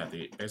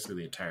 basically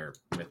the entire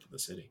width of the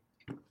city.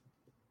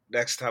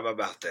 Next time I'm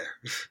out there.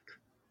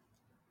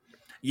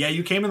 Yeah,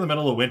 you came in the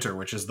middle of winter,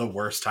 which is the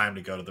worst time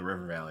to go to the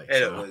river valley.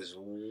 And it was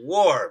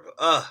warm.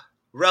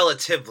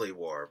 Relatively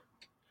warm.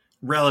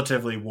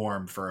 Relatively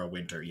warm for a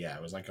winter. Yeah,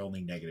 it was like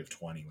only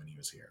 -20 when he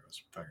was here. It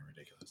was fucking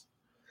ridiculous.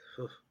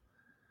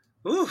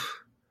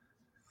 Oof.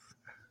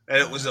 And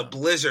it was a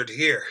blizzard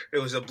here. It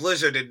was a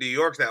blizzard in New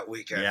York that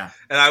weekend. Yeah.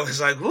 And I was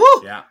like,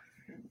 woo! Yeah.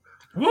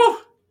 Woo!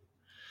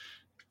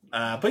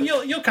 But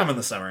you'll come in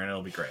the summer and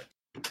it'll be great.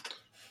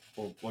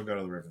 We'll go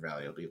to the river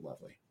valley. It'll be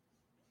lovely.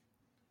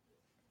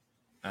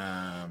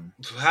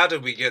 How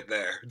did we get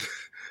there?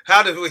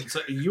 How did we?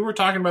 So you were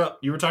talking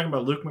about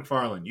Luke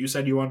McFarlane. You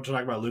said you wanted to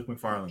talk about Luke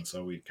McFarlane,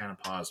 so we kind of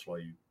paused while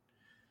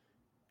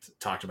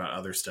talked about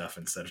other stuff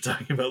instead of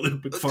talking about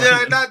Luke McFarlane. Did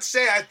I not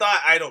say?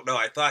 I don't know.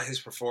 I thought his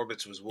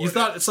performance was You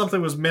thought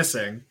something was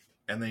missing,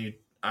 and then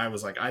I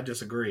was like, I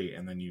disagree,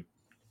 and then you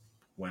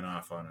went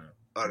off on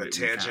a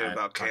tangent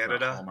about Canada.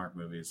 About Hallmark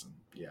movies. And,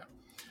 yeah.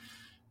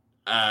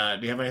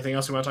 Do you have anything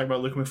else you want to talk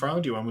about Luke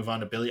McFarlane? Do you want to move on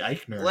to Billy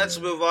Eichner? Let's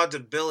move on to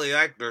Billy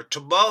Eichner.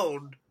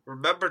 Timon.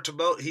 Remember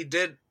Timon? He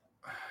did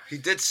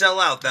sell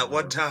out that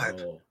one time.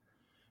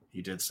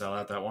 He did sell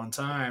out that one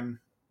time.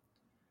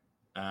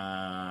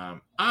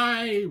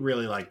 I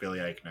really like Billy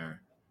Eichner.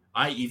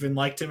 I even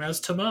liked him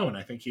as Timon.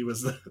 I think he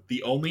was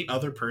the only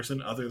other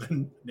person other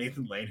than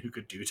Nathan Lane who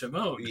could do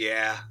Timon.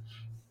 Yeah.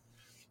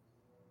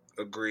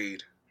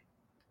 Agreed.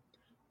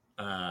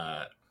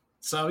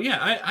 So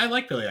yeah, I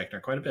like Billy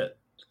Eichner quite a bit.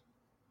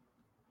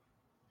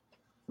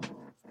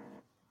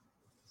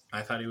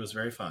 I thought he was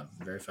very fun,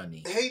 very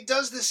funny. He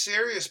does the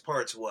serious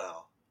parts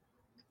well.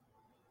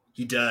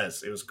 He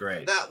does. It was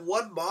great. That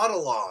one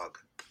monologue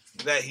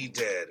that he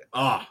did.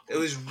 Oh, it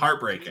was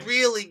heartbreaking.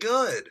 Really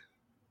good.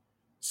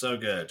 So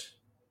good.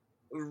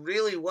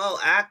 Really well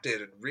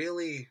acted and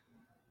really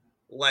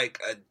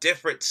like a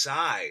different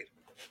side.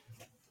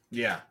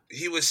 Yeah.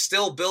 He was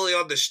still Billy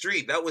on the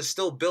street. That was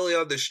still Billy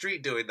on the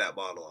street doing that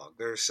monologue.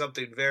 There was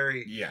something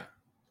very... Yeah.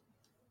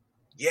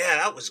 Yeah,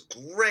 that was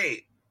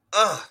great.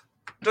 Ugh.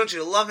 Don't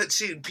you love it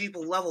seeing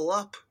people level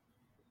up?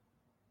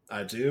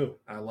 I do.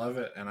 I love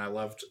it. And I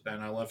love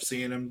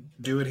seeing him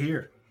do it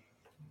here.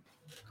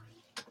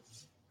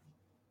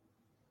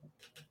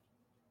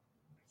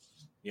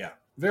 Yeah.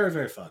 Very,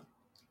 very fun.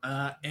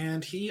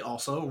 And he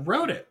also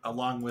wrote it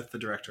along with the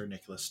director,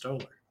 Nicholas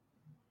Stoller.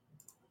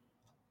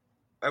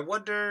 I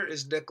wonder,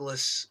 is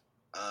Nicholas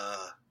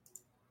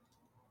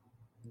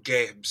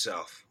gay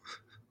himself?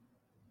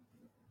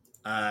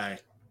 I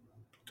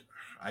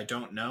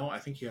don't know. I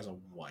think he has a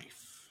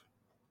wife.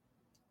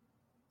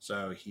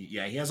 So he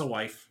has a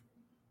wife.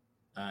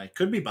 It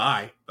could be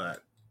bi,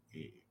 but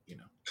he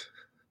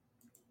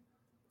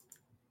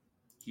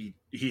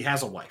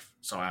has a wife.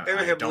 So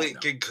Abraham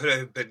Lincoln could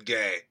have been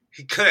gay.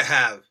 He could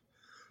have.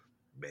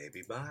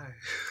 Maybe bi.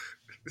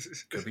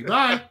 Could be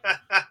bi.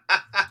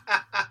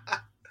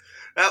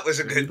 That was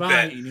a good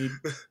bit.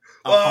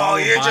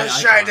 You're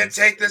just trying to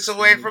take this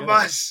away from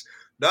us.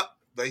 No,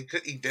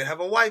 he did have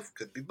a wife.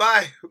 Could be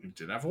bi. He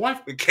did have a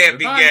wife. We can't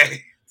be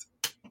gay.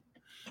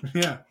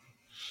 Yeah.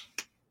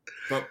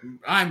 But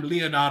I'm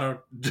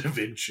Leonardo da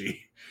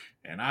Vinci,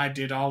 and I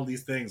did all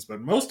these things,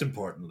 but most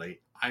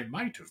importantly, I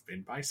might have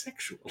been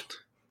bisexual.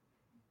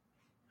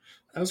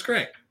 That was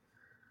great.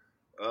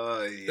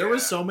 Yeah. There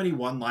was so many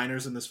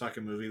one-liners in this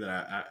fucking movie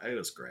that it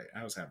was great.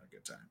 I was having a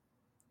good time.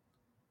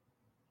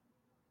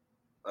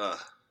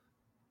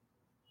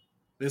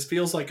 This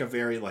feels like a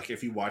very, like,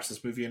 if you watch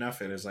this movie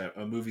enough, it is like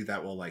a movie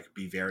that will, like,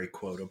 be very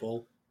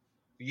quotable.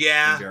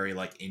 Yeah. And very,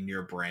 like, in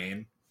your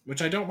brain,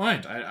 which I don't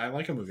mind. I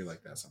like a movie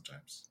like that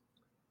sometimes.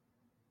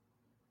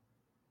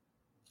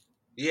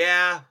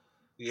 Yeah.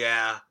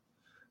 Yeah.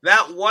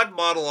 That one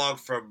monologue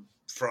from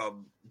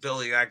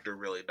Billy Eichner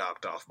really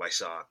knocked off my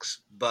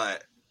socks,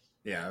 but...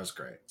 Yeah, it was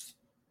great.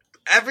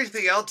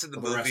 Everything else in the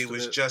movie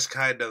was just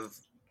kind of...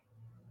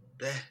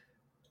 bleh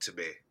to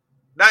me.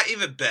 Not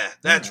even bleh.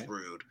 That's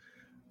rude.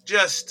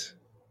 Just...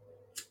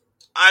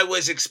 I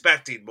was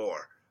expecting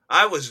more.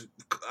 I was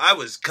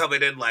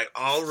coming in like,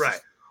 all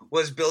right,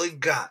 what's Billy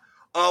got?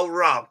 A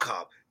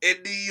rom-com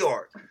in New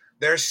York.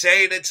 They're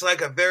saying it's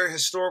like a very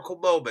historical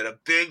moment, a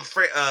big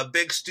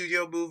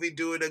studio movie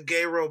doing a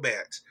gay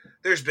romance.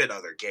 There's been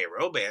other gay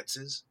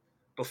romances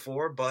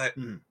before, but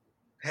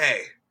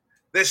hey,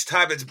 this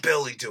time it's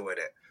Billy doing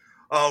it.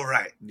 All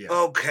right,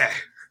 okay.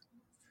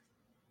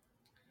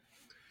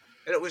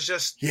 And it was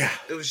just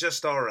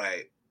all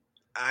right.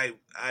 I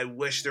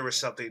wish there was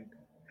something.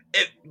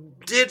 It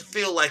did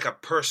feel like a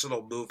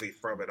personal movie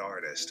from an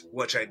artist,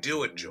 which I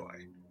do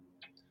enjoy.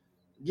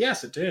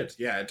 Yes, it did.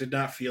 Yeah, it did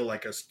not feel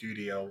like a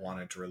studio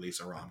wanted to release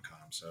a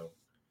rom-com. So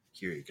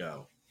here you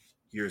go.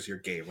 Here's your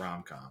gay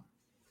rom-com.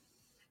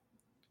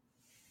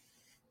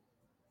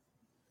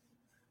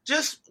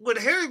 Just when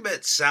Harry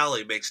Met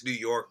Sally makes New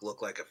York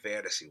look like a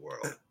fantasy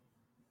world.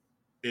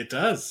 It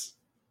does.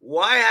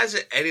 Why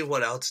hasn't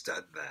anyone else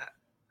done that?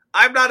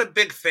 I'm not a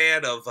big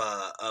fan of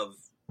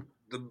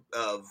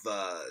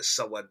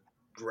Someone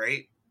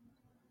Great.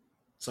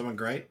 Someone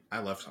Great? I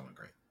love Someone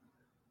Great.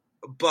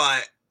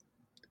 But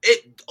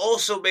it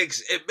also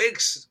makes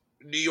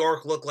New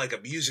York look like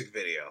a music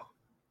video.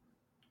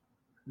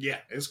 Yeah,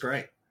 it's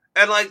great.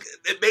 And like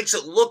it makes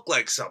it look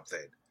like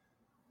something.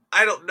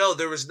 I don't know,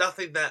 there was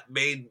nothing that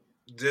made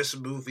this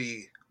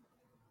movie.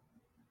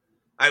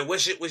 I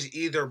wish it was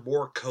either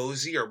more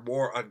cozy or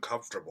more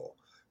uncomfortable.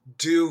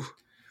 Do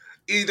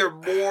either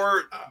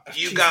more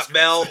You Got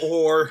Mail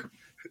or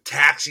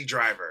Taxi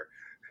Driver.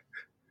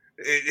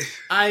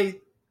 I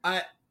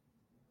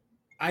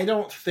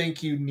don't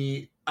think you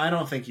need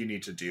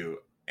to do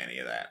any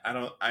of that.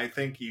 I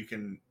think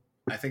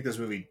this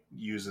movie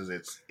uses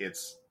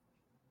its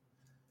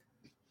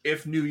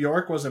if New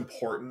York was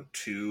important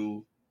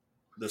to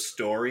the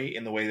story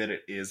in the way that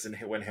it is in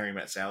When Harry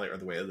Met Sally, or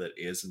the way that it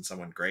is in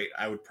Someone Great,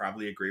 I would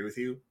probably agree with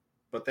you.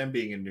 But them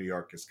being in New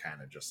York is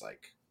kind of just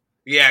like...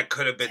 Yeah, it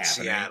could have been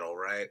happening. Seattle,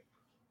 right?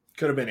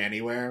 Could have been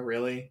anywhere,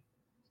 really.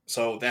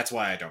 So that's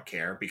why I don't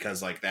care,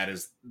 because like that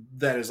is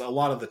a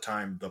lot of the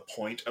time the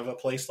point of a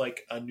place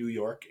like a New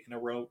York in a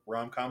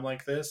rom-com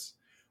like this,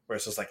 where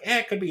it's just like,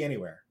 it could be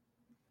anywhere.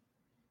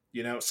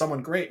 You know,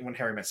 Someone Great, When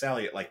Harry Met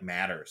Sally, it like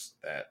matters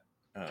that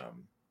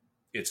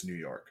it's New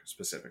York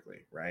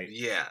specifically, right?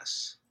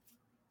 Yes.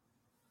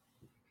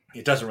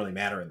 It doesn't really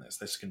matter in this.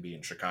 This can be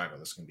in Chicago.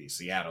 This can be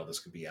Seattle. This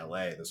could be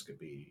LA. This could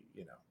be,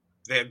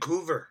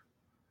 Vancouver.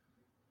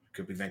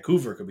 Could be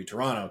Vancouver. Could be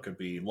Toronto. Could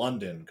be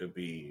London. Could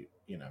be,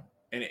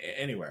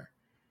 anywhere.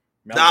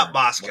 Melbourne, not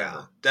Moscow.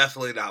 Whatever.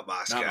 Definitely not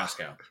Moscow. Not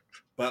Moscow.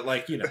 But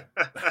like,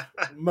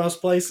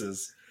 most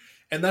places.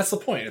 And that's the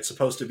point. It's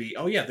supposed to be,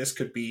 this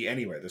could be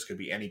anywhere. This could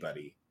be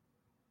anybody.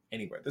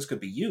 Anywhere. This could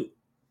be you.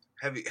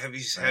 Have you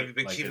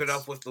been keeping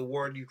up with the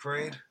war in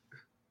Ukraine?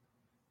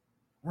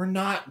 We're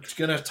not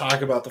going to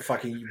talk about the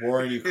fucking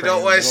war in Ukraine. You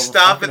don't want to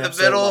stop in the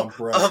middle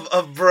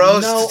of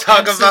bros to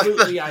talk about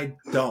absolutely I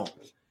don't.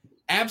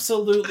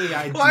 Absolutely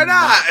I do Why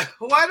not?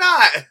 Why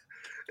not?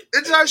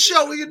 It's our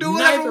show. We can do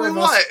whatever we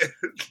want.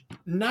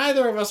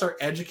 Neither of us are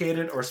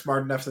educated or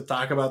smart enough to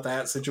talk about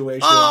that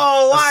situation.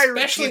 Oh,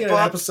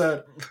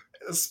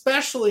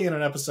 especially in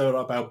an episode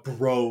about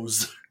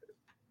bros.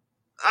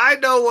 I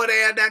know what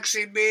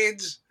annexing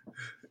means.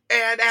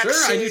 Annexing.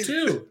 Sure, I do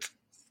too.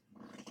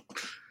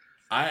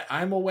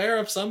 I'm aware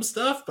of some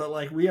stuff, but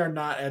like we are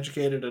not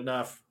educated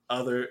enough.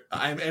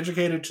 I'm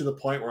educated to the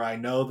point where I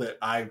know that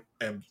I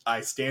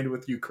stand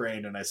with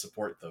Ukraine and I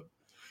support them,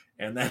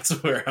 and that's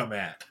where I'm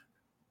at.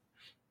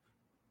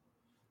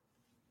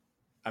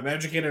 I'm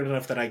educated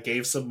enough that I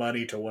gave some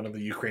money to one of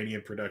the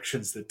Ukrainian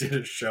productions that did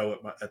a show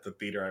at the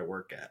theater I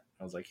work at.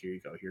 I was like, here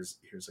you go. Here's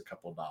a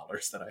couple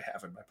dollars that I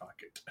have in my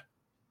pocket.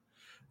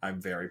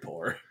 I'm very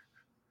poor.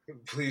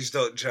 Please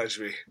don't judge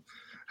me.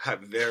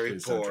 I'm very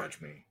Please poor, don't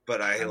judge me.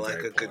 But I I'm like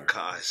a very good poor.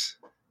 cause.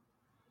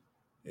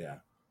 Yeah.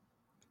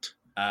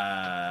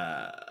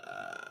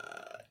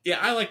 Yeah,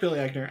 I like Billy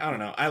Eichner. I don't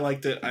know. I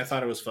liked it. I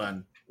thought it was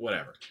fun.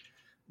 Whatever.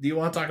 Do you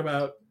want to talk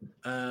about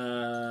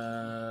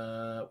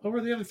what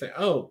were the other things?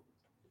 Oh,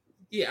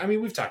 yeah. I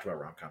mean, we've talked about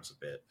rom-coms a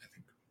bit, I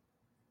think.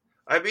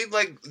 I mean,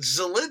 like,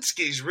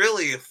 Zelensky's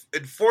really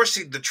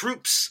enforcing the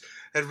troops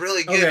and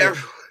really getting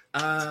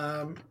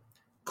everyone.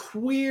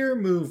 Queer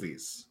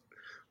movies.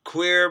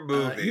 Queer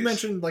movies. You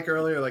mentioned like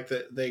earlier, like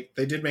they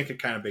did make a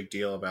kind of big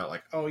deal about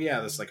like, oh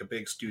yeah, this is like a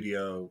big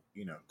studio,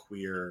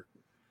 queer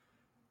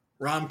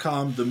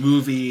rom-com. The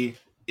movie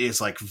is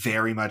like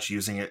very much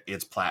using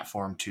its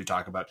platform to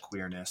talk about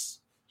queerness,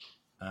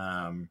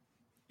 in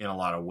a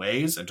lot of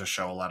ways, and to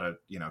show a lot of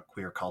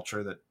queer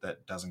culture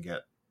that doesn't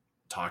get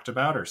talked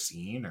about or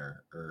seen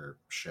or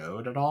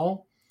showed at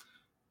all.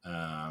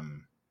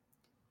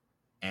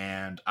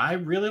 And I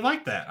really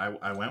liked that.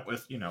 I went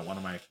with one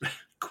of my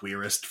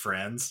queerest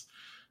friends,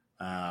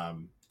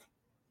 and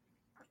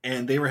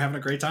they were having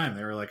a great time.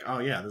 They were like, "Oh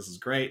yeah, this is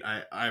great.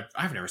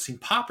 I've never seen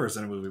poppers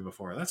in a movie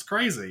before. That's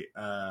crazy."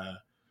 It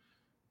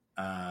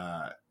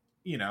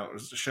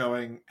was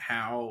showing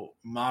how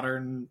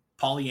modern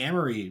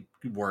polyamory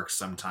works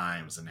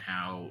sometimes, and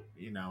how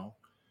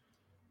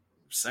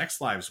sex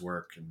lives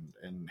work,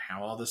 and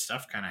how all this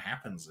stuff kind of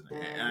happens.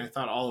 And I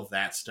thought all of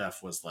that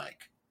stuff was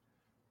like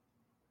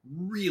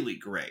really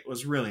great. It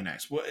was really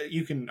nice. Well,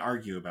 you can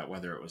argue about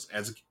whether it was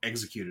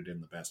executed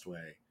in the best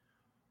way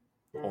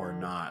or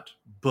not,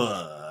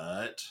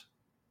 but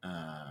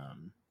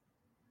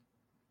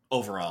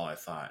overall I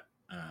thought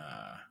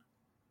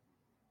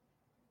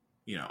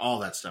all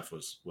that stuff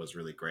was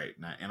really great,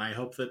 and I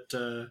hope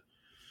that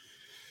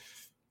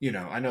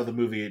I know the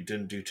movie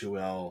didn't do too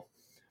well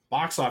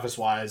box office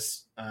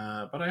wise,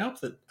 but I hope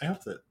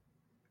that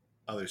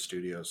other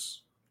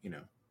studios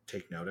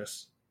take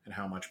notice and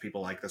how much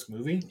people like this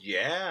movie.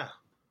 Yeah.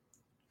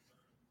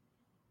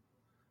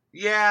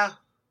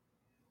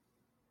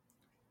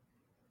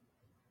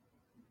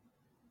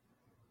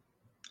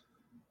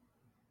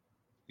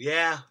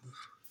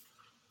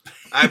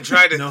 I'm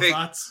trying to think.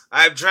 Thoughts?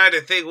 I'm trying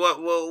to think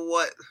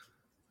what.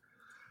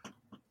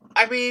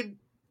 I mean,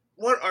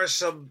 what are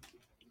some?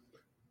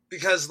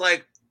 Because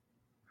like,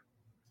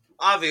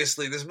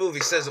 obviously, this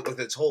movie says it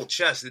with its whole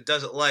chest. It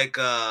doesn't like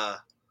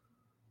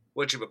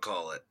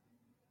whatchamacallit.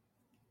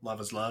 Love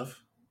is Love.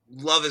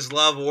 Love is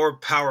Love or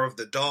Power of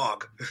the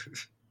Dog.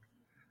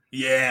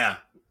 Yeah.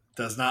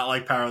 Does not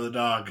like Power of the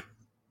Dog.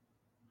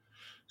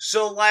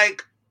 So,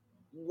 like,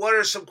 what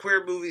are some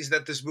queer movies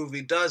that this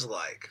movie does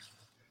like?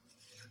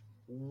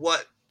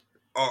 What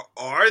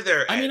are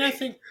there any? I mean,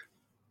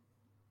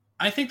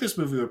 I think this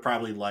movie would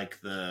probably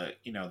like the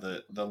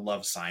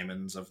Love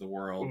Simons of the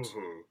world.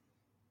 Mm-hmm.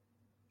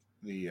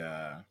 The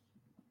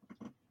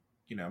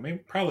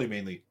probably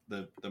mainly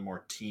the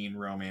more teen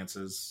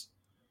romances.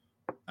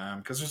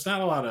 Because there's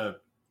not a lot of.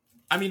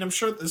 I mean, I'm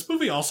sure this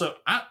movie also.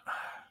 I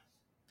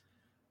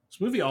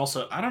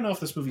don't know if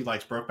this movie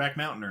likes Brokeback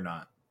Mountain or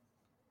not.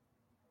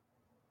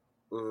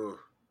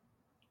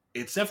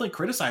 it's definitely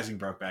criticizing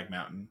Brokeback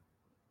Mountain,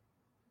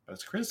 but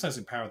it's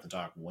criticizing Power of the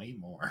Dog way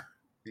more.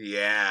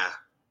 Yeah.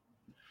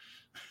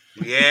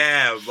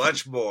 Yeah,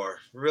 much more.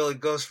 Really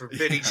goes for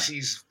Vinny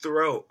C's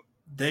throat.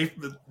 They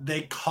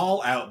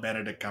call out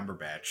Benedict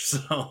Cumberbatch,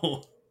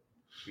 so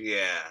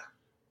yeah.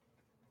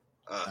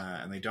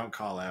 And they don't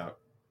call out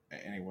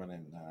anyone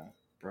in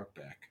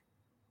Brokeback.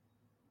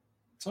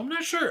 So I'm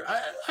not sure.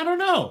 I don't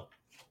know.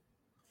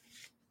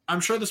 I'm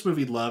sure this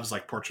movie loves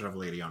like Portrait of a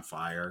Lady on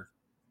Fire.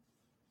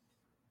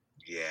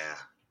 Yeah.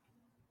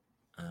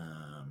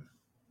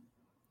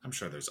 I'm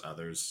sure there's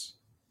others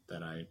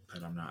that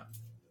I'm not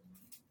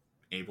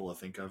able to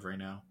think of right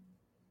now.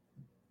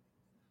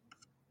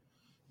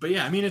 But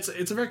yeah, I mean it's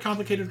a very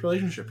complicated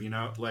relationship, you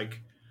know,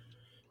 like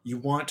you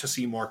want to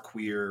see more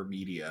queer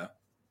media,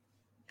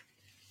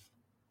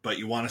 but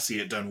you want to see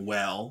it done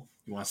well.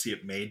 You want to see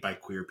it made by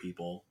queer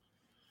people.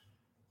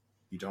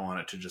 You don't want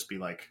it to just be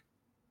like,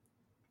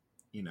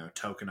 you know,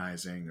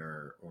 tokenizing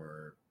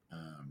or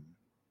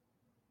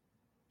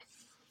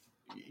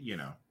you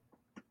know,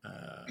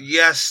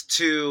 yes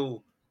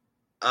to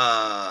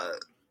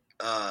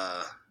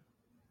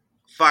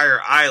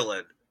Fire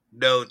Island,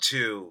 no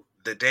to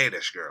The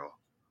Danish Girl.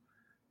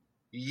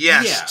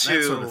 Yes to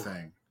that sort of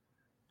thing.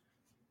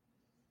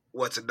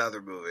 What's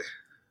another movie?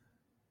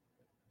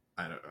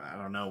 I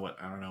don't know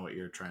what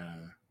you're trying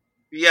to.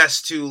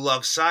 Yes to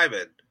Love,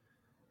 Simon.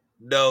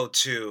 No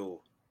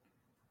to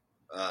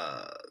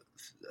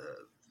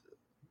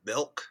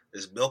Milk.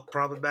 Is Milk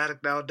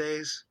problematic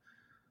nowadays?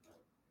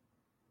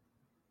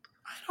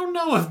 I don't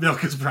know if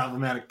Milk is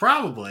problematic.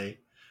 Probably.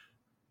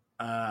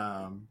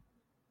 But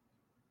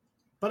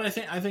I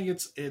think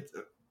it's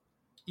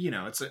you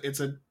know, it's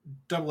a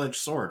double-edged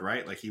sword,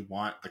 right? Like you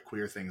want the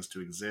queer things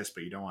to exist,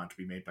 but you don't want it to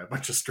be made by a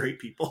bunch of straight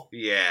people.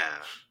 Yeah.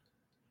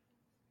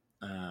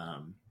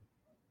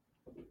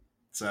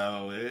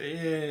 So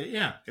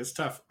yeah, it's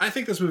tough. I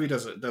think this movie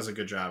does a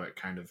good job at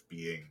kind of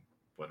being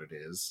what it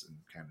is and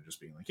kind of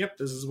just being like, yep,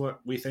 this is what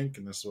we think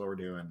and this is what we're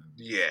doing. And,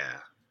 yeah.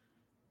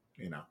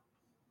 You know,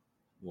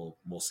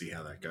 we'll see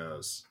how that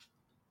goes.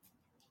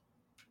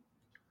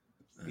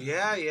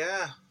 Yeah.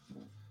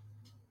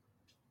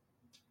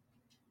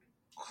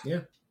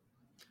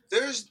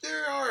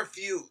 There are a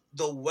few.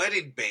 The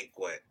Wedding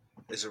Banquet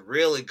is a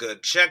really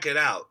good. Check it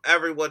out,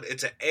 everyone.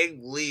 It's an Ang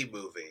Lee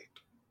movie.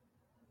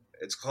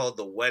 It's called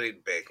The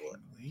Wedding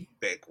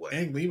Banquet.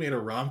 Ang Lee made a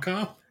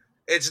rom-com?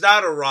 It's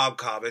not a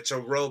rom-com. It's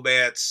a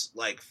romance,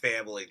 like,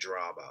 family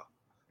drama.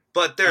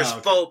 But there's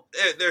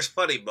there's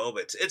funny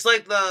moments. It's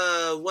like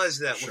what is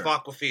that, with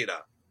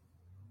Aquafina?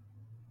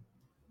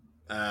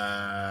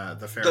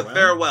 The Farewell? The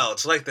Farewell.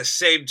 It's like the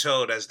same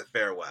tone as The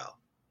Farewell.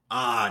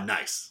 Ah,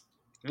 nice.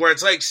 Where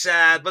it's, like,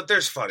 sad, but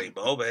there's funny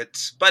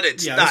moments. But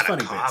it's not a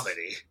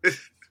comedy.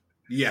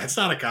 Yeah, it's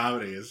not a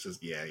comedy. It's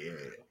just, yeah.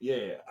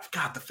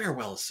 God, The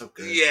Farewell is so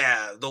good.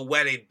 Yeah, The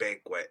Wedding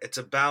Banquet. It's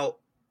about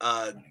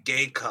a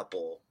gay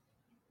couple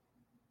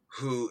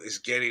who is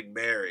getting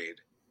married,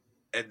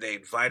 and they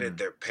invited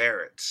their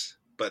parents,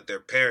 but their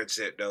parents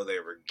didn't know they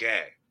were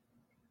gay.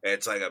 And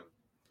it's like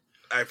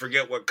I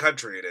forget what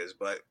country it is,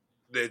 but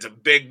it's a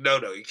big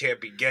no-no. You can't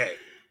be gay.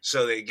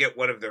 So they get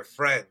one of their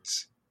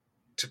friends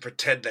to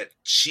pretend that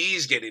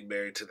she's getting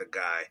married to the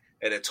guy,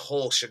 and it's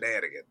whole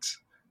shenanigans.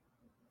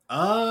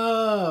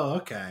 Oh,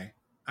 okay.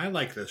 I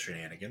like those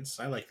shenanigans.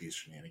 I like these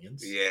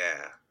shenanigans.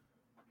 Yeah.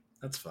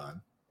 That's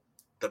fun.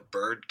 The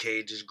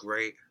Birdcage is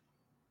great.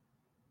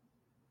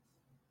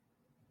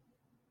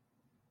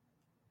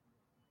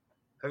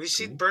 Have you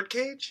seen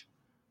Birdcage?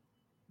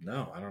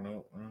 No, I don't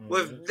know.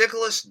 With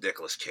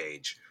Nicolas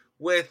Cage.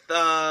 With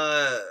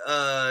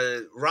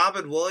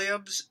Robin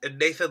Williams and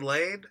Nathan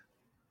Lane.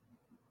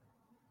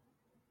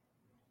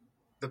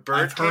 The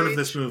Birdcage? I've heard of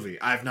this movie.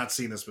 I've not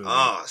seen this movie.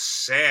 Oh,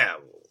 Sam,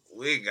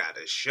 we got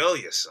to show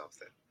you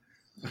something.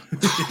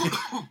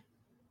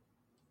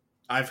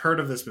 I've heard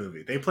of this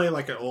movie. They play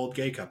like an old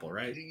gay couple,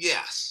 right?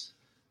 Yes.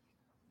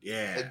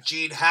 Yeah. And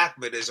Gene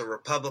Hackman is a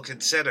Republican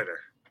senator.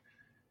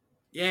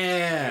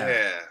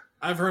 Yeah.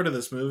 I've heard of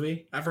this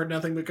movie. I've heard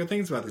nothing but good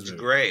things about this movie.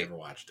 It's great. I've never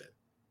watched it.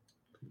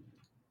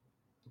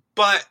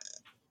 But,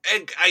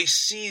 and I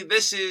see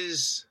this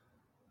is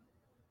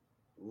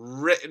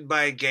written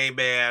by a gay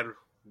man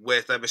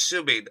with, I'm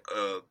assuming,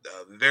 a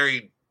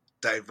very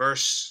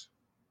diverse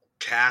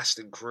cast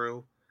and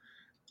crew.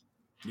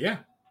 Yeah.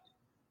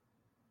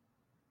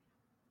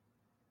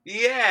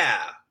 Yeah.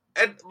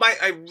 And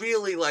I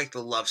really like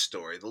the love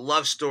story. The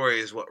love story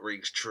is what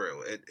rings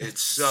true.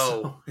 It's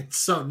so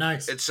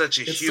nice. It's such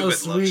a human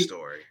love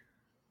story.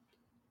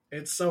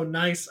 It's so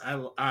nice.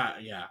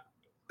 Yeah.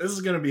 This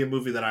is going to be a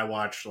movie that I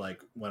watch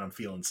like when I'm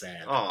feeling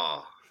sad.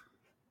 Oh.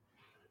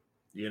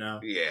 You know?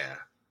 Yeah.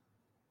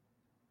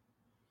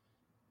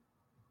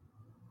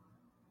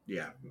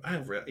 Yeah. I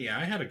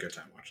had a good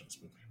time watching this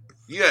movie.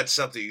 You had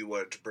something you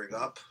wanted to bring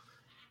up.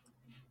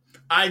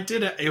 I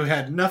did. It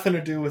had nothing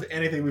to do with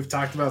anything we've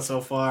talked about so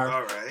far.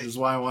 All right. Which is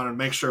why I wanted to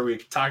make sure we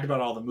talked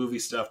about all the movie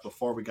stuff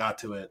before we got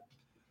to it.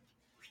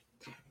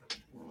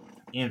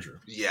 Andrew.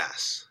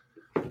 Yes.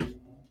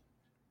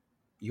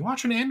 You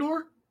watching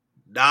Andor?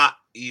 Not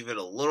even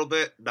a little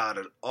bit. Not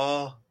at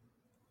all.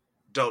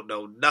 Don't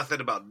know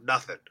nothing about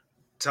nothing.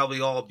 Tell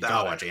me all about it. You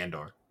gotta watch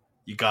Andor.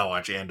 You gotta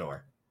watch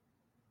Andor.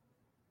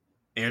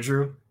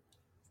 Andrew,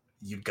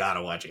 you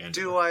gotta watch Andor.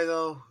 Do I,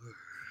 though?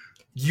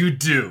 You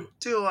do.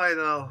 Do I,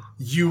 though?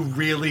 You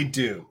really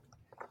do.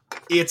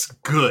 It's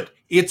good.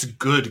 It's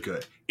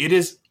good. It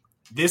is.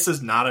 This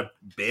is not a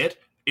bit.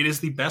 It is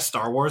the best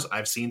Star Wars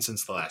I've seen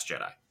since The Last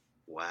Jedi.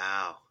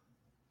 Wow.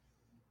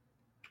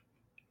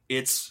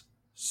 It's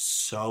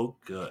so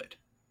good.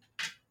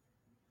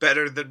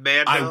 Better than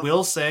Mando? I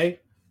will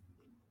say,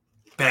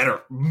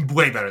 better.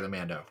 Way better than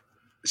Mando.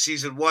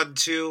 Season 1,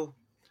 2,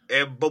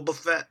 and Boba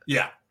Fett?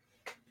 Yeah.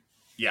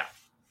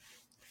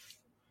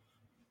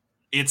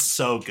 It's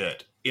so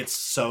good. It's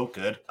so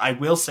good. I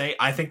will say,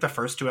 I think the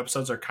first 2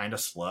 episodes are kind of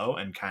slow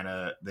and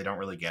they don't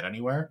really get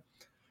anywhere.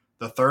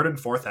 The 3rd and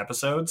 4th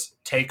episodes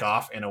take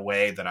off in a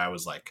way that I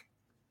was like,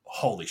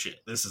 holy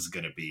shit, this is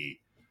going to be,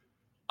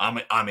 I'm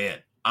in.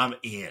 I'm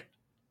in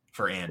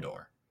for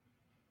Andor.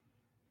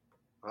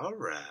 All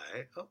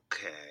right.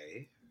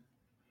 Okay.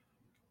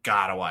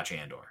 Gotta watch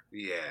Andor.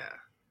 Yeah.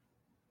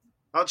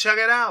 I'll check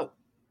it out.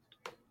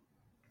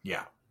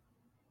 Yeah.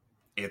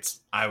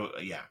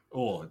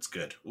 Oh, it's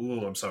good.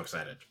 Ooh, I'm so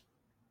excited.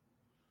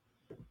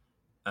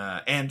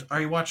 And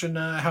are you watching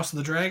House of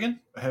the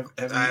Dragon? I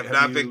have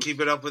not been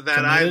keeping up with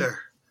that either.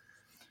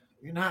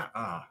 You're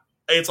not.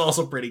 It's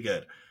also pretty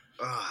good.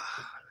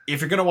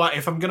 If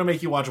I'm gonna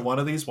make you watch one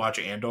of these, watch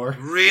Andor.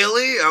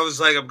 Really? I was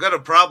like, I'm gonna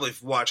probably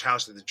watch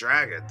House of the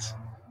Dragons.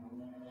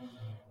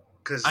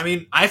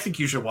 I think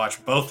you should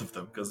watch both of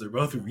them because they're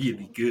both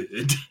really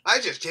good.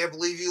 I just can't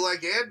believe you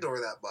like Andor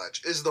that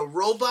much. Is the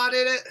robot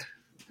in it?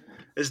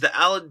 Is the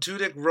Alan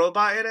Tudyk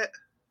robot in it?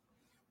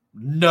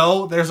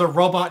 No, there's a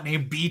robot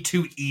named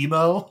B2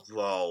 Emo.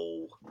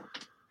 Whoa.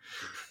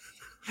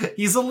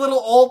 He's a little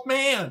old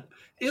man.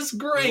 It's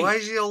great. Why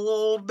is he a little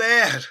old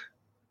man?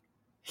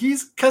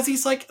 He's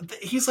like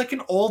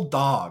an old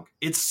dog.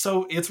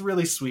 It's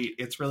really sweet.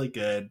 It's really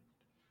good.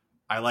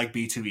 I like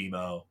B2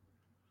 Emo.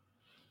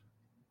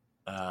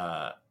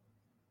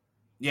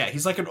 Yeah,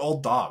 he's like an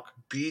old dog.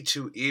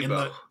 B2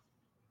 Emo.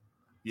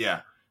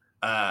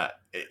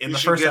 In the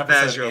first episode,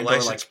 that as your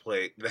license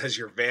plate, as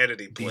your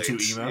vanity plate.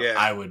 B2 Emo. Yeah.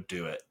 I would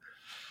do it.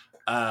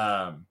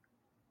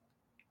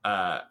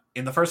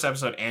 In the first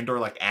episode, Andor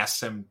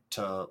asks him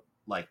to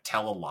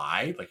tell a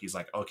lie. He's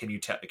like, "Oh, can you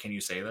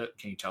say that?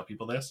 Can you tell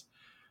people this?"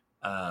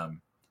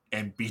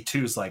 And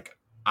B2's like,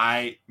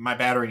 my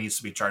battery needs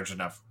to be charged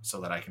enough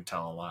so that I can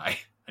tell a lie.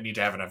 I need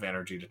to have enough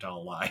energy to tell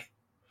a lie.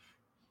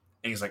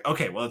 And he's like,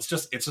 okay, well, it's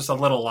just a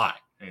little lie.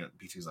 And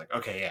B2's like,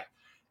 okay, yeah.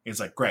 And he's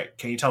like, great.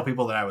 Can you tell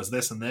people that I was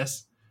this and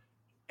this?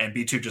 And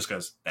B2 just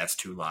goes, that's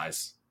 2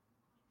 lies.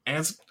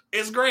 And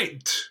it's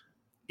great.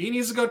 He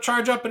needs to go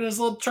charge up in his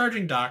little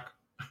charging dock.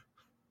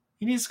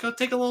 He needs to go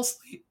take a little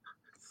sleep.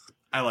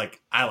 I like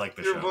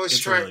the show. Your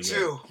voice crack really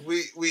too.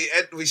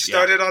 We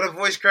started on a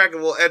voice crack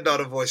and we'll end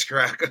on a voice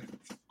crack.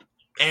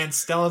 And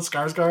Stellan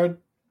Skarsgård,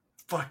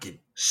 fucking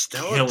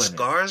Stellan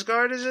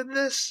Skarsgård is in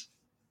this?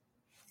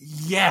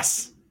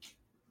 Yes.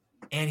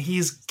 And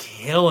he's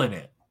killing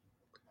it.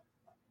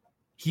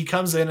 He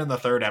comes in the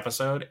 3rd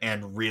episode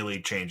and really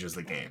changes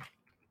the game.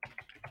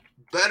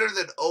 Better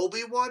than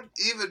Obi-Wan?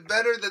 Even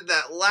better than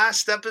that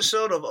last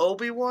episode of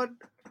Obi-Wan?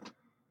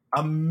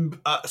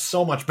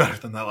 So much better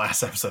than that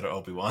last episode of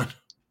Obi-Wan.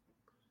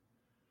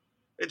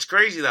 It's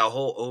crazy that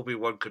whole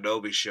Obi-Wan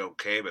Kenobi show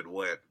came and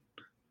went.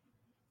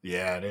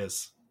 Yeah, it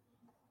is.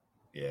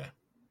 Yeah.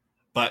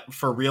 But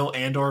for real,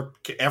 Andor,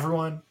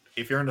 everyone,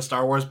 if you're into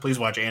Star Wars, please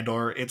watch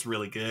Andor. It's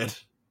really good.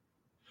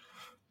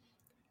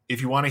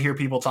 If you want to hear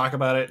people talk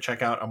about it,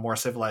 check out A More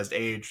Civilized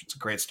Age. It's a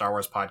great Star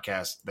Wars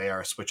podcast. They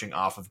are switching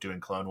off of doing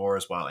Clone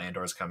Wars while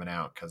Andor's coming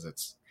out because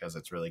it's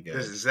really good.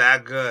 This is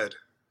that good.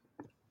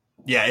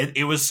 Yeah,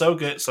 it was so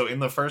good. So in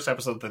the first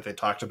episode that they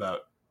talked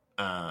about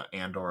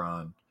Andor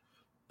on,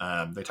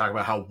 they talk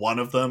about how one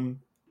of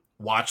them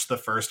watched the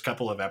first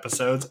couple of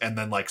episodes and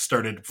then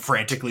started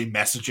frantically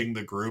messaging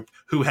the group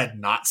who had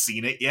not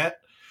seen it yet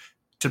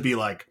to be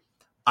like,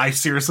 I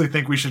seriously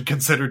think we should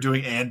consider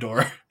doing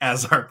Andor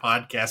as our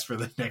podcast for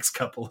the next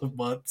couple of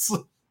months.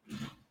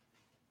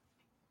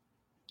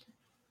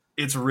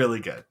 It's really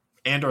good.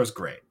 Andor's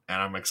great,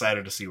 and I'm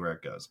excited to see where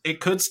it goes.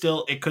 It could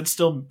still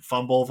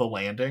fumble the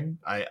landing.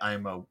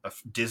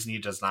 Disney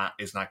is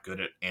not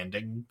good at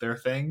ending their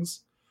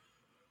things.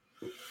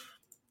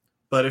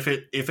 But if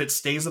it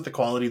stays at the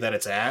quality that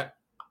it's at,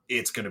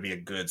 it's going to be a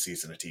good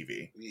season of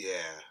TV.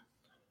 Yeah.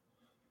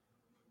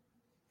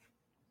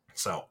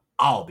 So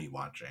I'll be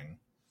watching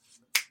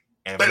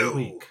every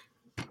week.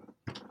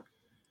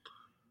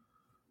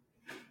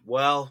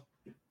 Well,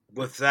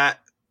 with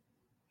that,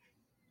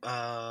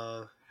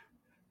 do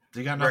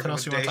you got nothing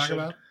else you want to talk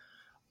about?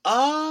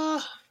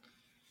 I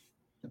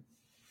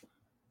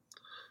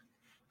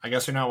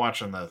guess you're not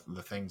watching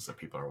the things that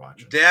people are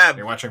watching. Damn.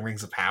 You're watching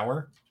Rings of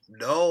Power?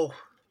 No.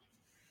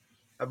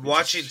 I'm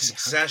watching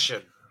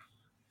Succession.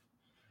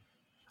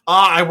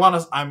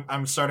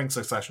 I'm starting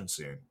Succession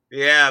soon.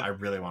 Yeah, I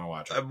really want to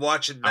watch it. I'm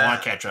watching that. I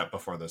want to catch up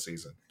before the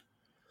season.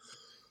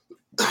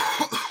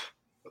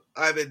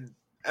 I'm in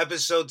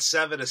episode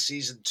 7 of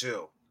season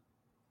 2.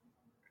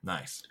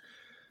 Nice.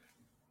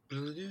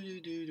 Digging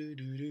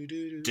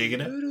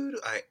it?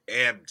 I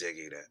am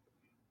digging it.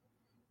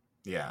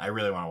 Yeah, I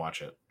really want to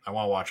watch it. I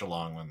want to watch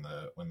along when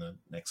the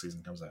next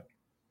season comes out.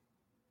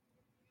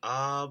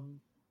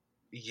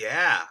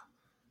 Yeah.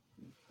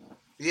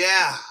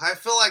 Yeah, I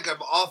feel like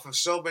I'm off of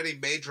so many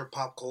major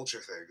pop culture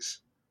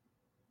things.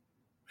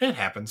 It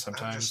happens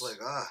sometimes. I'm just like,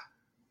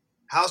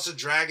 House of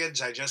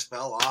Dragons, I just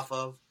fell off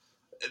of.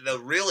 The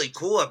really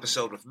cool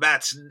episode with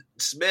Matt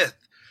Smith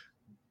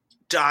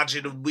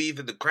dodging and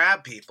weaving the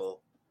crab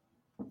people.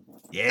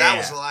 Yeah. That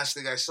was the last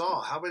thing I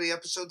saw. How many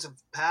episodes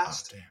have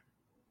passed? Oh, damn.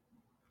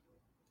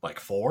 Like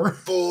 4?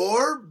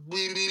 4?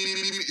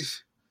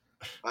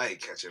 I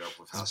ain't catching up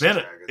with House of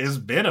Dragons. It's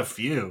been a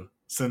few.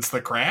 Since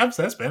the crabs,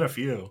 that's been a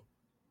few.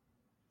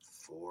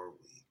 4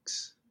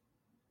 weeks.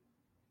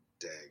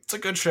 Dang. It's a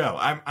good show.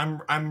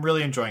 I'm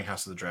really enjoying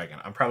House of the Dragon.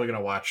 I'm probably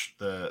gonna watch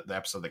the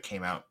episode that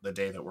came out the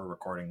day that we're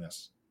recording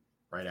this.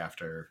 Right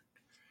after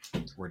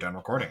we're done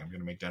recording. I'm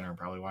gonna make dinner and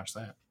probably watch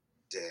that.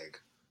 Dang.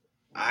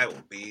 I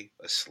will be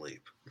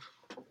asleep.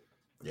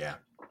 Yeah.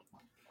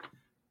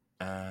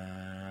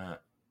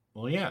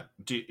 Well, yeah.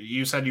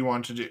 You said you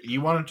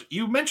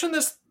mentioned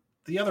this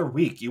the other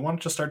week. You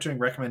wanted to start doing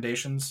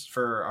recommendations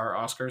for our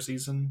Oscar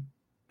season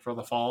for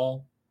the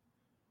fall.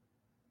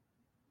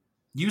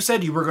 You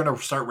said you were going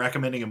to start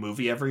recommending a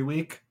movie every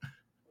week.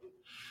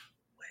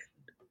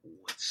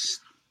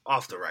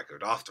 Off the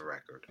record.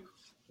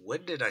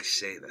 When did I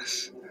say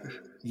this?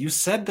 You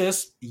said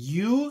this.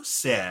 You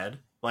said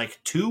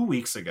like 2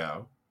 weeks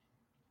ago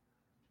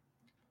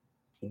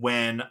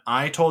when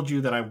I told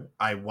you that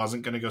I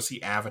wasn't going to go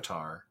see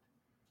Avatar.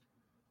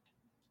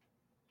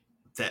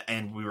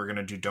 And we were going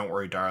to do Don't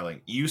Worry,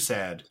 Darling. You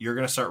said you're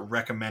going to start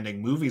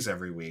recommending movies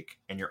every week,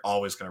 and you're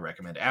always going to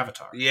recommend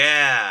Avatar.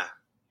 Yeah.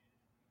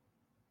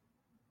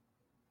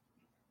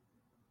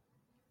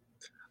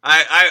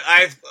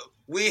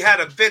 We had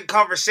a big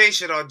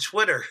conversation on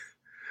Twitter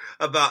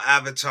about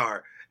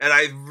Avatar, and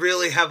I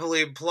really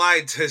heavily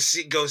implied to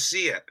go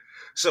see it.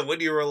 So when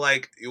you were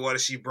like, you want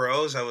to see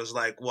Bros? I was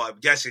like, well, I'm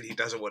guessing he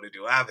doesn't want to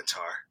do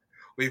Avatar.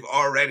 We've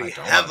already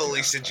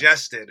heavily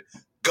suggested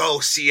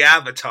go see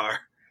Avatar.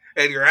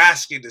 And you're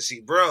asking to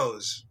see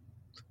Bros.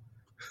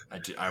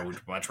 I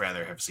would much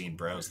rather have seen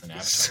Bros than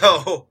Avatar.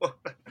 So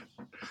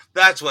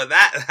that's how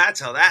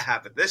that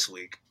happened this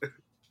week.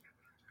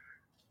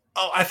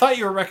 Oh, I thought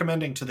you were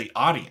recommending to the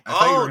audience. I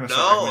thought you were going to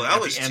start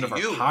recommending at the end of our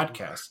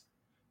podcast.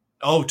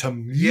 Oh, to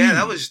me. Yeah,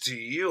 that was to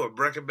you. I'm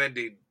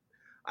recommending.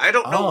 I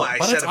don't know why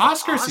I said it's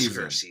Oscar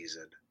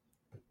season.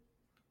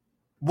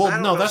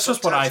 Well, no, that's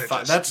just what I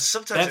thought.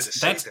 Sometimes I just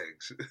say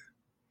things.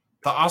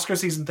 The Oscar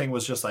season thing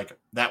was just like,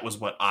 that was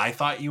what I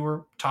thought you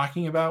were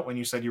talking about when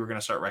you said you were going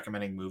to start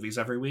recommending movies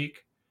every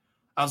week.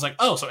 I was like,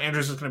 oh, so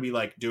Andrew's just going to be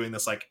like doing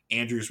this like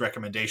Andrew's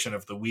recommendation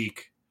of the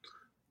week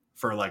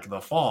for like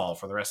the fall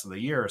for the rest of the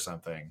year or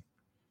something.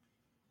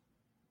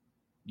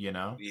 You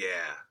know? Yeah.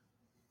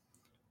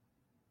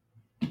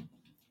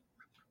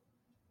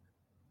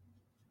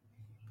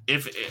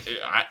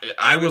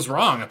 I was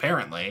wrong,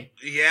 apparently.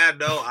 Yeah,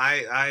 no,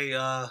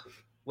 I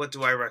what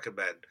do I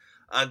recommend?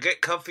 Get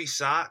comfy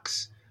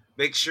socks.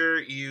 Make sure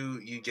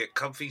you get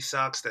comfy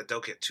socks that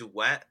don't get too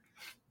wet,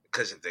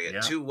 because if they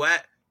get too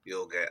wet,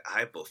 you'll get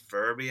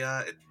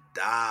hypothermia and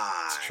die.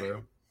 That's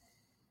true.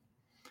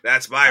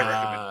 That's my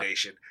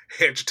recommendation.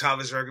 Andrew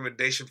Thomas'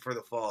 recommendation for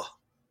the fall.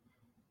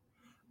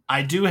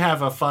 I do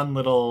have a fun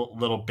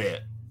little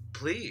bit.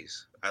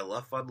 Please, I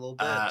love fun little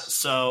bits.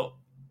 So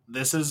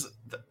this is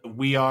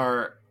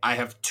I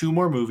have 2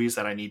 more movies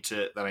that I need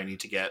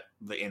to get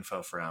the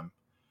info from,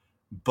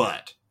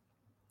 but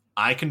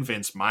I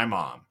convinced my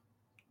mom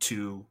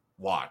to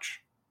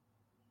watch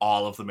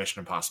all of the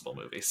Mission Impossible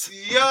movies.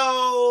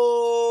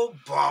 Yo!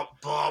 Bump,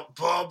 bump,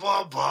 bump,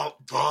 bump, bump,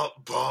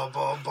 bump, bump,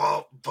 bump,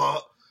 bump,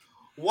 bump.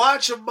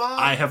 Watch them, Mom.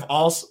 I have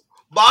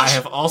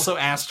also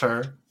asked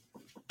her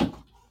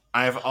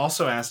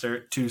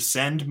to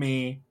send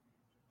me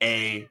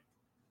a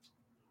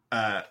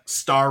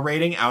star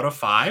rating out of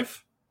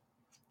 5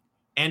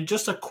 and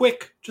just a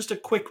quick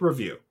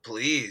review.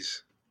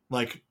 Please.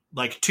 Like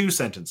 2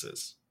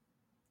 sentences.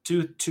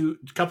 Two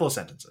couple of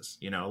sentences,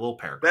 a little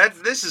paragraph.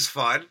 This is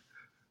fun.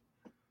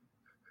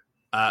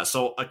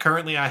 So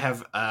currently I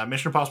have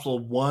Mission Impossible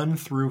 1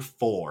 through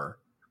 4.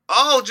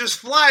 Oh, just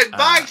flying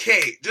by,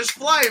 Kate. Just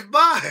flying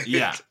by.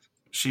 Yeah.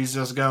 She's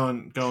just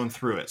going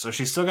through it. So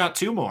she's still got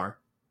 2 more.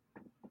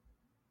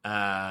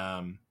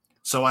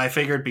 So I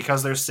figured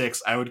because there's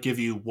 6, I would give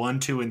you 1,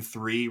 2, and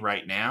 3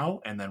 right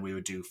now, and then we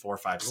would do 4,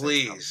 5, 6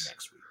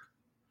 next week.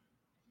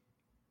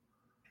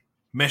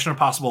 Mission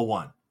Impossible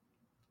 1.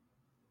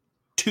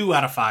 2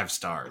 out of 5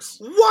 stars.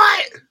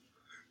 What?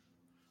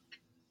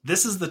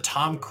 This is the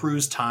Tom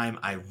Cruise time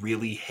I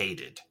really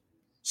hated.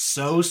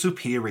 So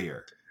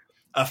superior.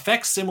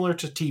 Effects similar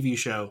to TV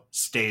show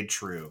stayed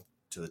true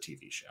to the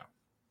TV show.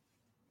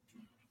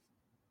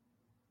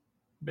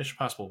 Mission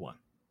Impossible 1.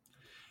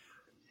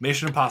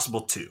 Mission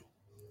Impossible 2.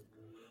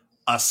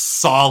 A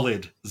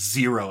solid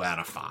 0 out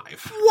of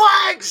 5.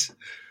 What?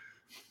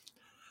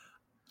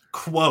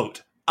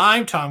 Quote,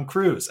 I'm Tom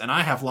Cruise, and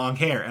I have long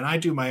hair, and I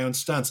do my own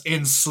stunts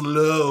in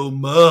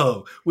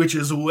slow-mo, which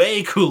is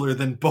way cooler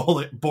than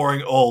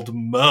boring old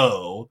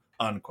Mo,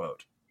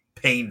 unquote.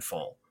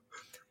 Painful.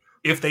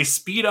 If they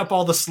speed up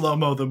all the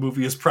slow-mo, the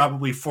movie is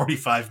probably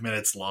 45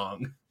 minutes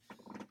long.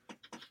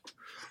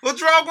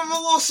 What's wrong with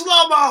a little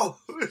slow-mo?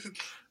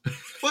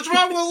 What's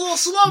wrong with a little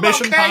slow-mo,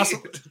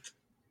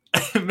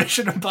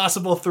 Mission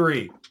Impossible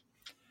 3.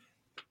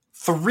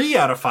 3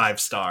 out of 5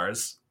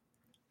 stars.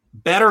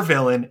 Better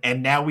villain,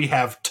 and now we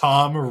have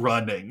Tom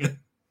running.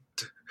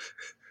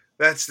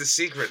 That's the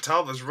secret.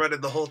 Tom was running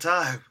the whole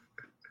time.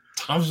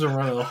 Tom's been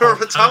running the whole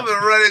time. Tom's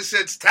been running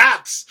since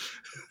Taps.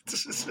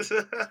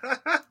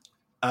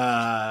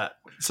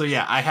 So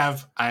yeah, I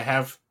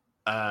have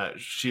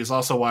she has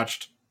also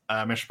watched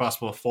Mission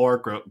Impossible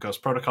 4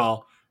 Ghost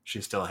Protocol. She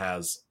still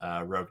has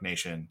Rogue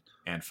Nation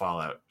and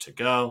Fallout to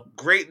go.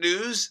 Great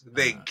news,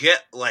 they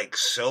get like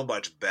so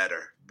much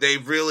better. They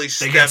really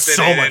stepped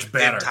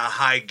into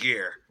high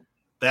gear.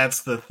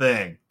 That's the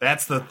thing.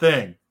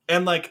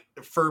 And like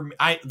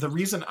the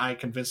reason how I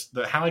convinced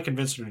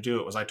her to do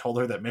it was I told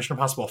her that Mission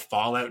Impossible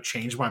Fallout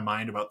changed my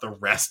mind about the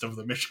rest of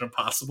the Mission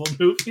Impossible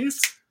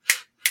movies.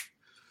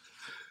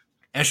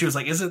 And she was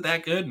like, "Is it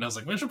that good?" And I was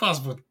like, "Mission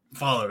Impossible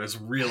Fallout is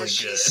really good." Has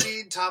she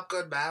seen Top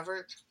Gun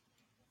Maverick?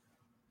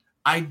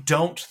 I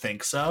don't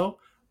think so,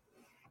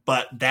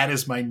 but that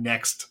is my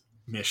next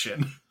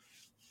mission.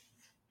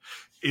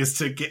 is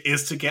to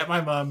get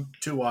my mom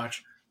to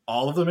watch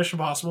all of the Mission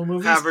Impossible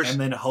movies, and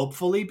then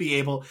hopefully to be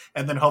able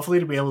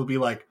to be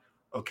like,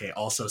 okay,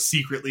 also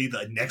secretly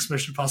the next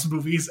Mission Impossible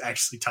movie is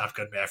actually Top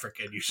Gun Maverick,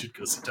 and you should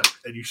go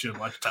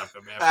watch Top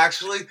Gun Maverick.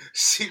 Actually,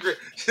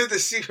 the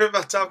secret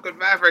about Top Gun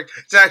Maverick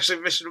is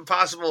actually Mission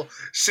Impossible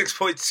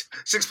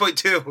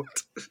 6.2.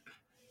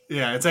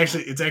 Yeah, it's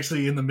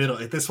actually in the middle.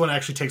 This one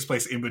actually takes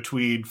place in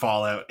between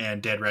Fallout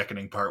and Dead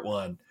Reckoning Part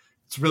 1.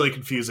 It's really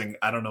confusing.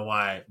 I don't know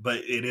why, but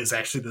it is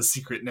actually the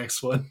secret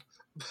next one.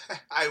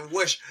 I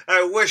wish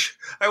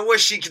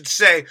she could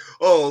say,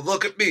 "Oh,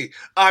 look at me.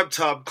 I'm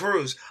Tom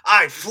Cruise.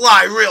 I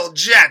fly real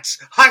jets.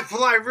 I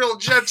fly real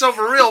jets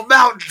over real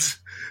mountains."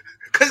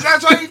 Because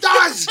that's what he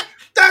does.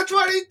 That's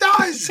what he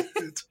does.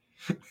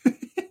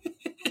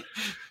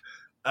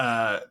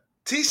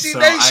 TC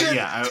Nation.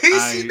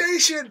 TC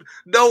Nation.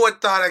 No one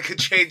thought I could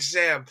change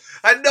Sam.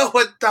 No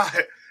one thought.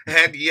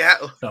 And yet,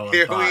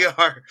 we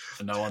are.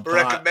 No one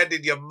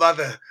recommending your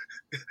mother.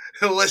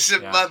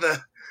 Listen,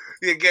 mother.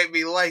 You gave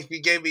me life. You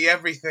gave me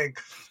everything.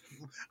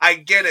 I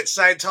get it.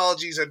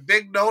 Scientology's a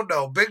big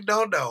no-no. Big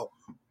no-no.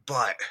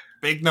 But...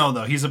 Big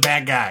no-no. He's a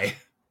bad guy.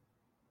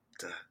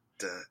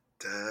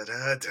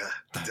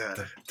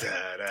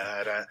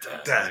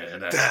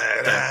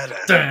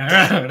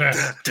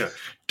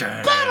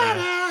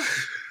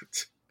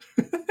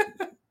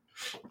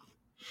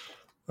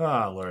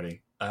 Oh,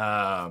 Lordy.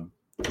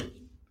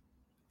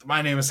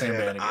 My name is Sam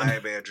Bannigan. I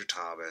am Andrew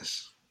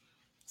Thomas.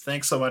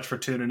 Thanks so much for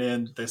tuning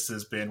in. This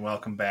has been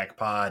Welcome Back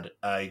Pod.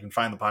 You can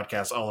find the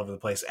podcast all over the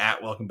place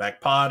at Welcome Back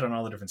Pod on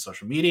all the different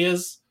social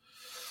medias.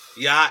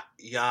 Yacht,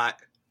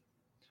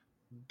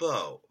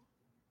 Bo.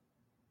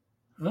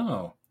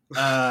 Oh.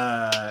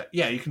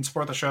 Yeah, you can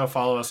support the show.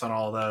 Follow us on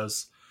all of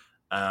those.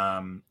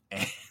 And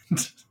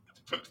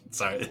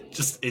sorry, it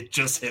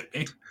just hit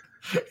me.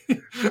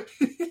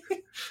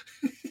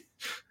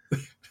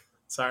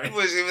 Sorry. It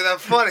wasn't even that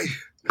funny.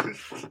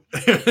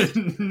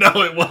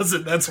 No, it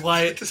wasn't. That's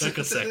why it took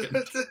a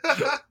second.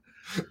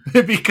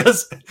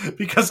 because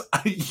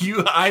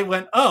I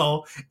went,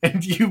 oh,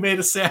 and you made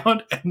a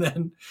sound, and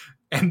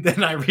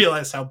then I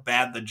realized how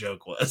bad the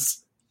joke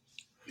was.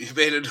 You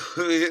made it.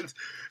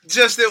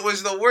 It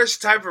was the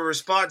worst type of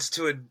response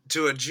to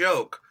a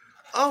joke.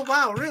 Oh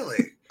wow,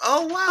 really?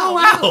 Oh wow,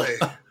 really?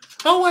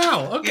 Oh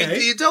wow,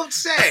 okay. You don't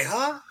say,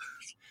 huh?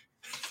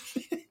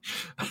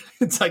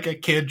 It's like a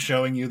kid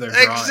showing you their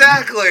drawing.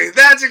 Exactly.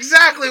 That's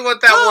exactly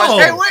what that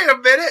was. Hey, wait a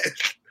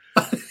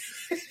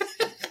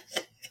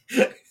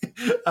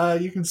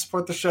minute. You can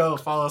support the show.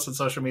 Follow us on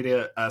social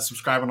media.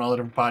 Subscribe on all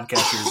the different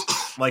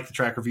podcasters. Like the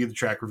track, review the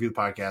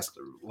podcast,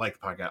 like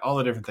the podcast, all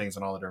the different things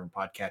on all the different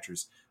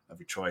podcatchers of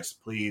your choice.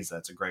 Please,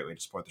 that's a great way to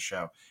support the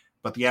show.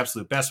 But the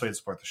absolute best way to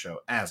support the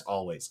show, as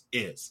always,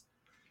 is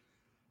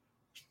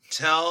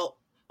tell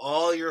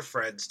all your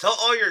friends. Tell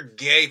all your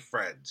gay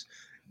friends.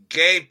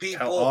 Gay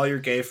people. Tell all your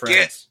gay friends.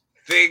 Get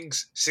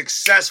things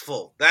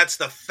successful. That's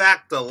the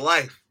fact of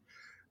life.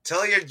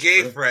 Tell your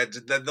gay friends,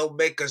 and then they'll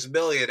make us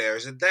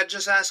millionaires, and then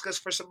just ask us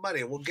for some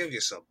money, and we'll give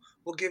you some.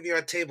 We'll give you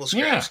our table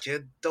scraps,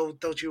 kid.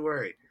 Don't you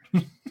worry.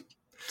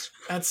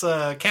 That's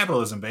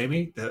capitalism,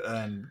 baby.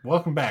 And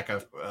welcome back.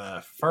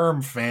 A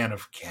firm fan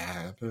of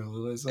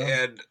capitalism.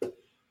 And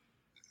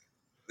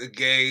the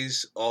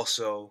gays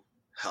also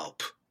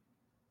help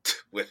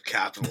with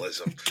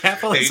capitalism.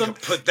 Capitalism.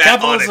 Put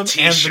that on a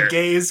t-shirt. And the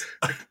gays.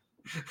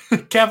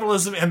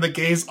 Capitalism and the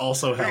gays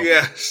also help.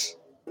 Yes.